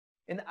there.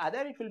 In the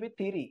other, it will be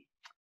theory.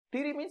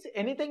 Theory means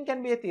anything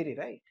can be a theory,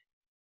 right?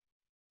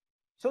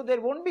 So there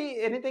won't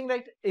be anything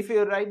like, if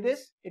you write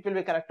this, it will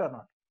be correct or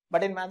not.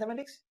 But in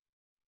mathematics,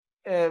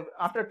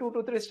 after 2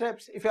 to 3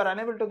 steps, if you are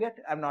unable to get,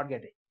 I'm not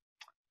getting.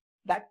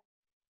 That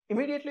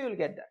immediately you will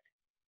get that.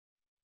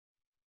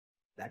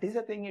 That is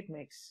the thing it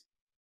makes.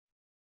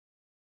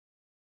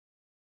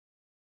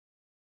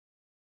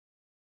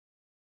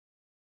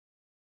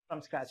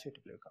 From scratch it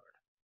will be covered.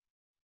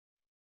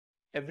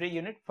 Every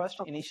unit, first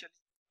initial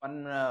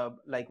 1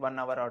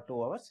 hour or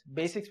 2 hours,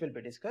 basics will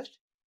be discussed.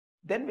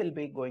 Then we'll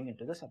be going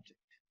into the subject.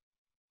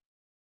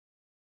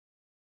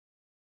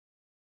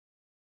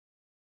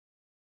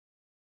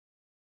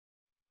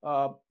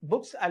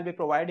 Books I'll be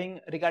providing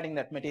regarding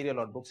that material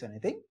or books,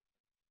 anything.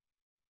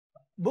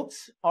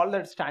 Books, all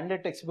the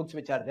standard textbooks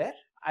which are there,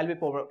 I'll be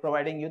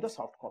providing you the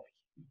soft copy.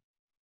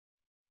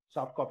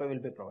 Soft copy will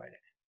be provided.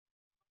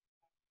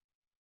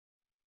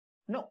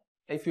 No,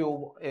 if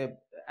you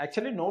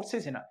actually notes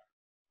is enough.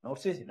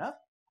 Notes is enough.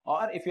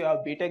 Or if you have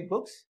BTech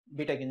books,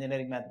 BTech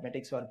Engineering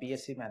Mathematics or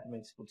BSc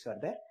Mathematics books are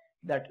there,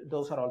 that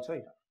those are also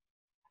enough.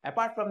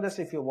 Apart from this,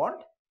 if you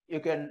want, you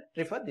can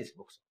refer these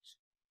books also.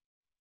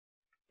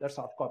 The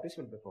soft copies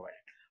will be provided.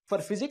 For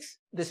physics,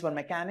 this one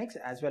mechanics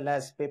as well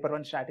as paper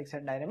one statics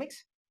and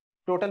dynamics,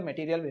 total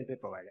material will be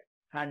provided.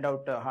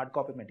 Handout hard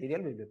copy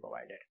material will be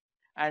provided.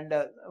 And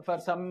for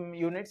some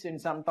units in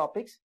some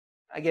topics,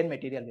 again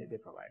material will be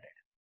provided.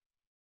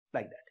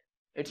 Like that.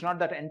 It's not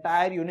that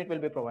entire unit will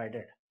be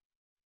provided.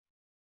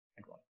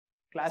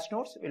 Class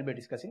notes will be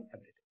discussing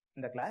everything.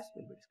 In the class,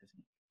 we'll be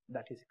discussing.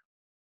 That is it.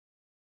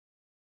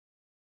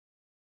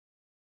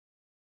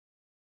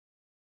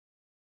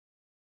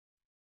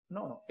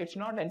 No, it's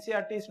not.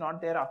 NCERT is not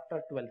there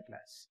after 12th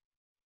class.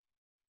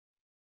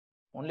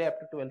 Only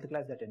after 12th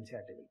class that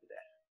NCERT will be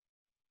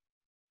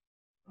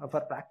there.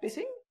 For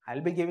practicing,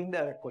 I'll be giving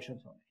the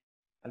questions only.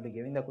 I'll be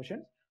giving the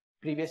questions.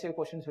 Previous year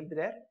questions will be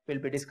there. We'll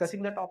be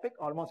discussing the topic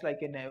almost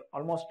like in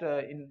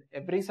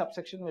every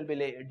subsection. We'll be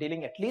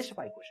dealing at least 5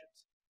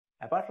 questions.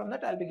 Apart from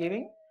that, I'll be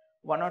giving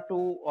 1 or 2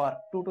 or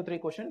 2 to 3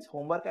 questions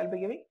homework. I'll be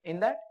giving in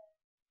that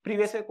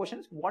previous year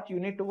questions. What you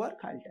need to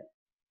work, I'll tell.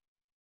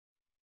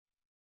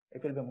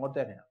 It will be more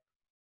than enough.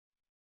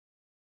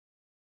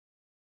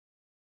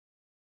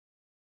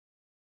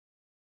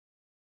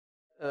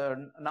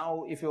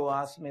 Now, if you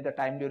ask me the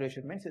time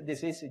duration means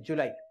this is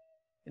July.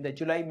 In the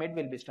July mid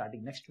will be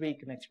starting. Next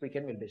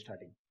weekend will be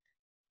starting.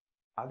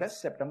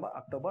 August, September,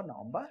 October,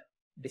 November,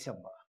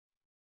 December.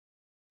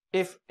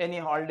 If any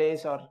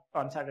holidays or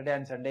on Saturday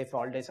and Sunday, if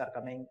holidays are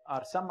coming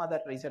or some other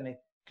reason if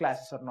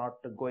classes are not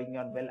going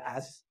on well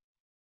as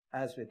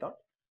we thought,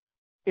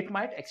 it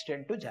might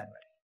extend to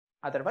January.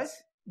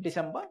 Otherwise,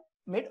 December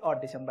mid or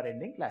December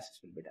ending classes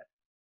will be done.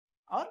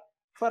 Or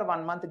for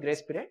 1 month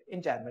grace period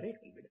in January it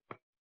will be done.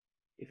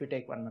 If you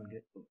take 1 month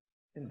grace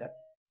in that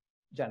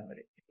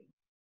January.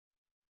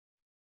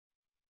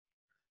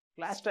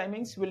 Class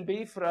timings will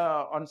be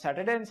on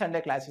Saturday and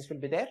Sunday classes will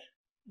be there.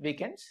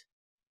 Weekends,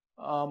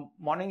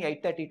 morning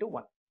 8:30 to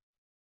 1.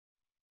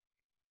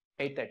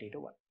 8:30 to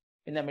 1.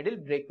 In the middle,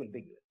 break will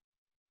be given.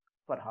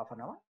 For half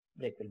an hour,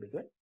 break will be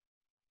given.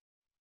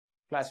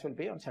 Class will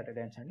be on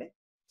Saturday and Sunday.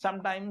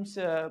 Sometimes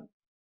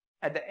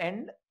at the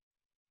end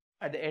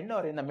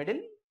or in the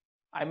middle,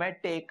 I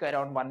might take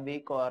around 1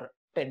 week or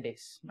 10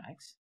 days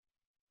max.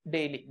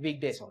 Daily,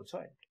 weekdays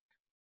also.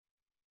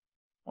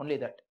 Only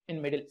that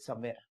in middle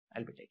somewhere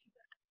I'll be taking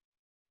that.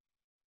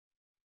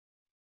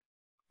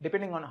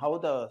 Depending on how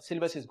the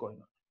syllabus is going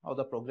on, how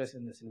the progress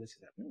in the syllabus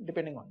is happening,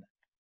 depending on that.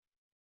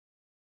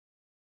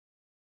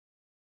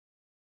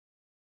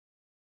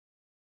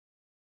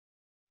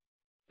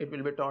 It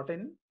will be taught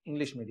in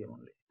English medium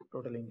only,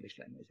 total English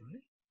language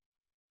only.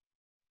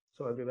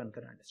 So everyone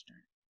can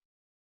understand.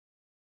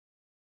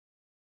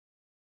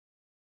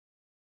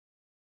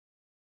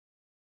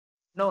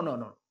 No.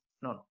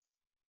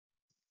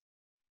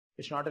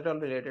 It's not at all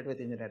related with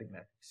engineering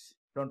mathematics.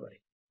 Don't worry.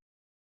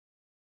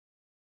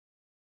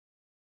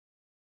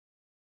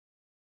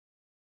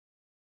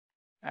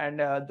 And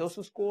those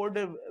who scored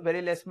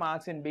very less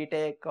marks in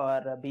BTech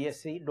or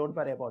BSc, don't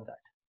worry about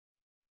that.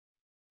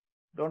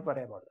 Don't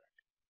worry about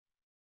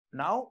that.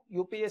 Now,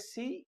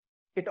 UPSC,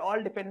 it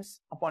all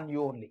depends upon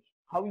you only.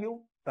 How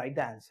you write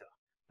the answer.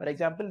 For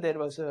example, there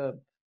was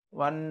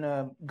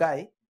one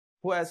guy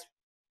who has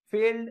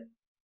failed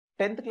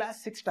 10th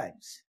class 6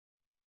 times.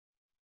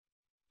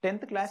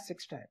 10th class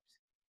 6 times.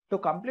 To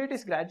complete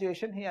his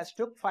graduation, he has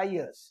took 5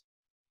 years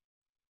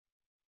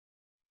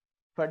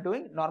for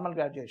doing normal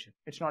graduation.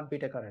 It's not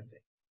BTech or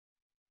anything.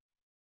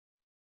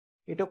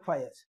 He took 5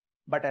 years.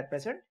 But at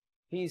present,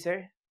 he is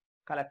a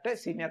collector,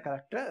 senior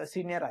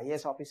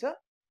IAS officer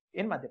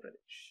in Madhya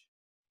Pradesh.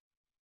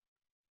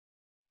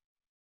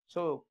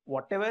 So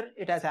whatever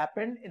it has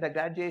happened in the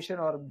graduation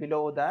or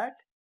below that,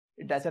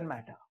 it doesn't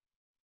matter.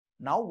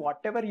 Now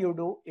whatever you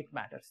do, it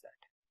matters that.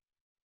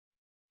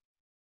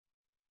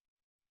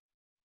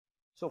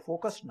 So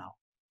focus now.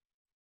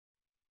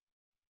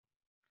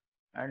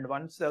 And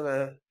once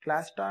the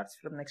class starts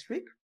from next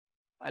week,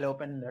 I'll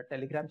open the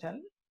Telegram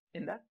channel.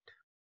 In that,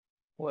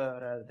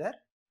 whoever are there,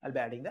 I'll be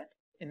adding that.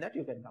 In that,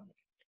 you can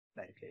communicate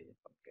directly.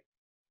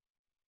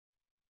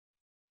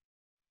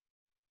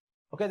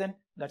 Okay, then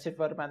that's it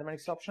for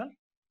mathematics optional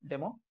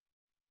demo.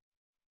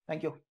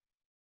 Thank you.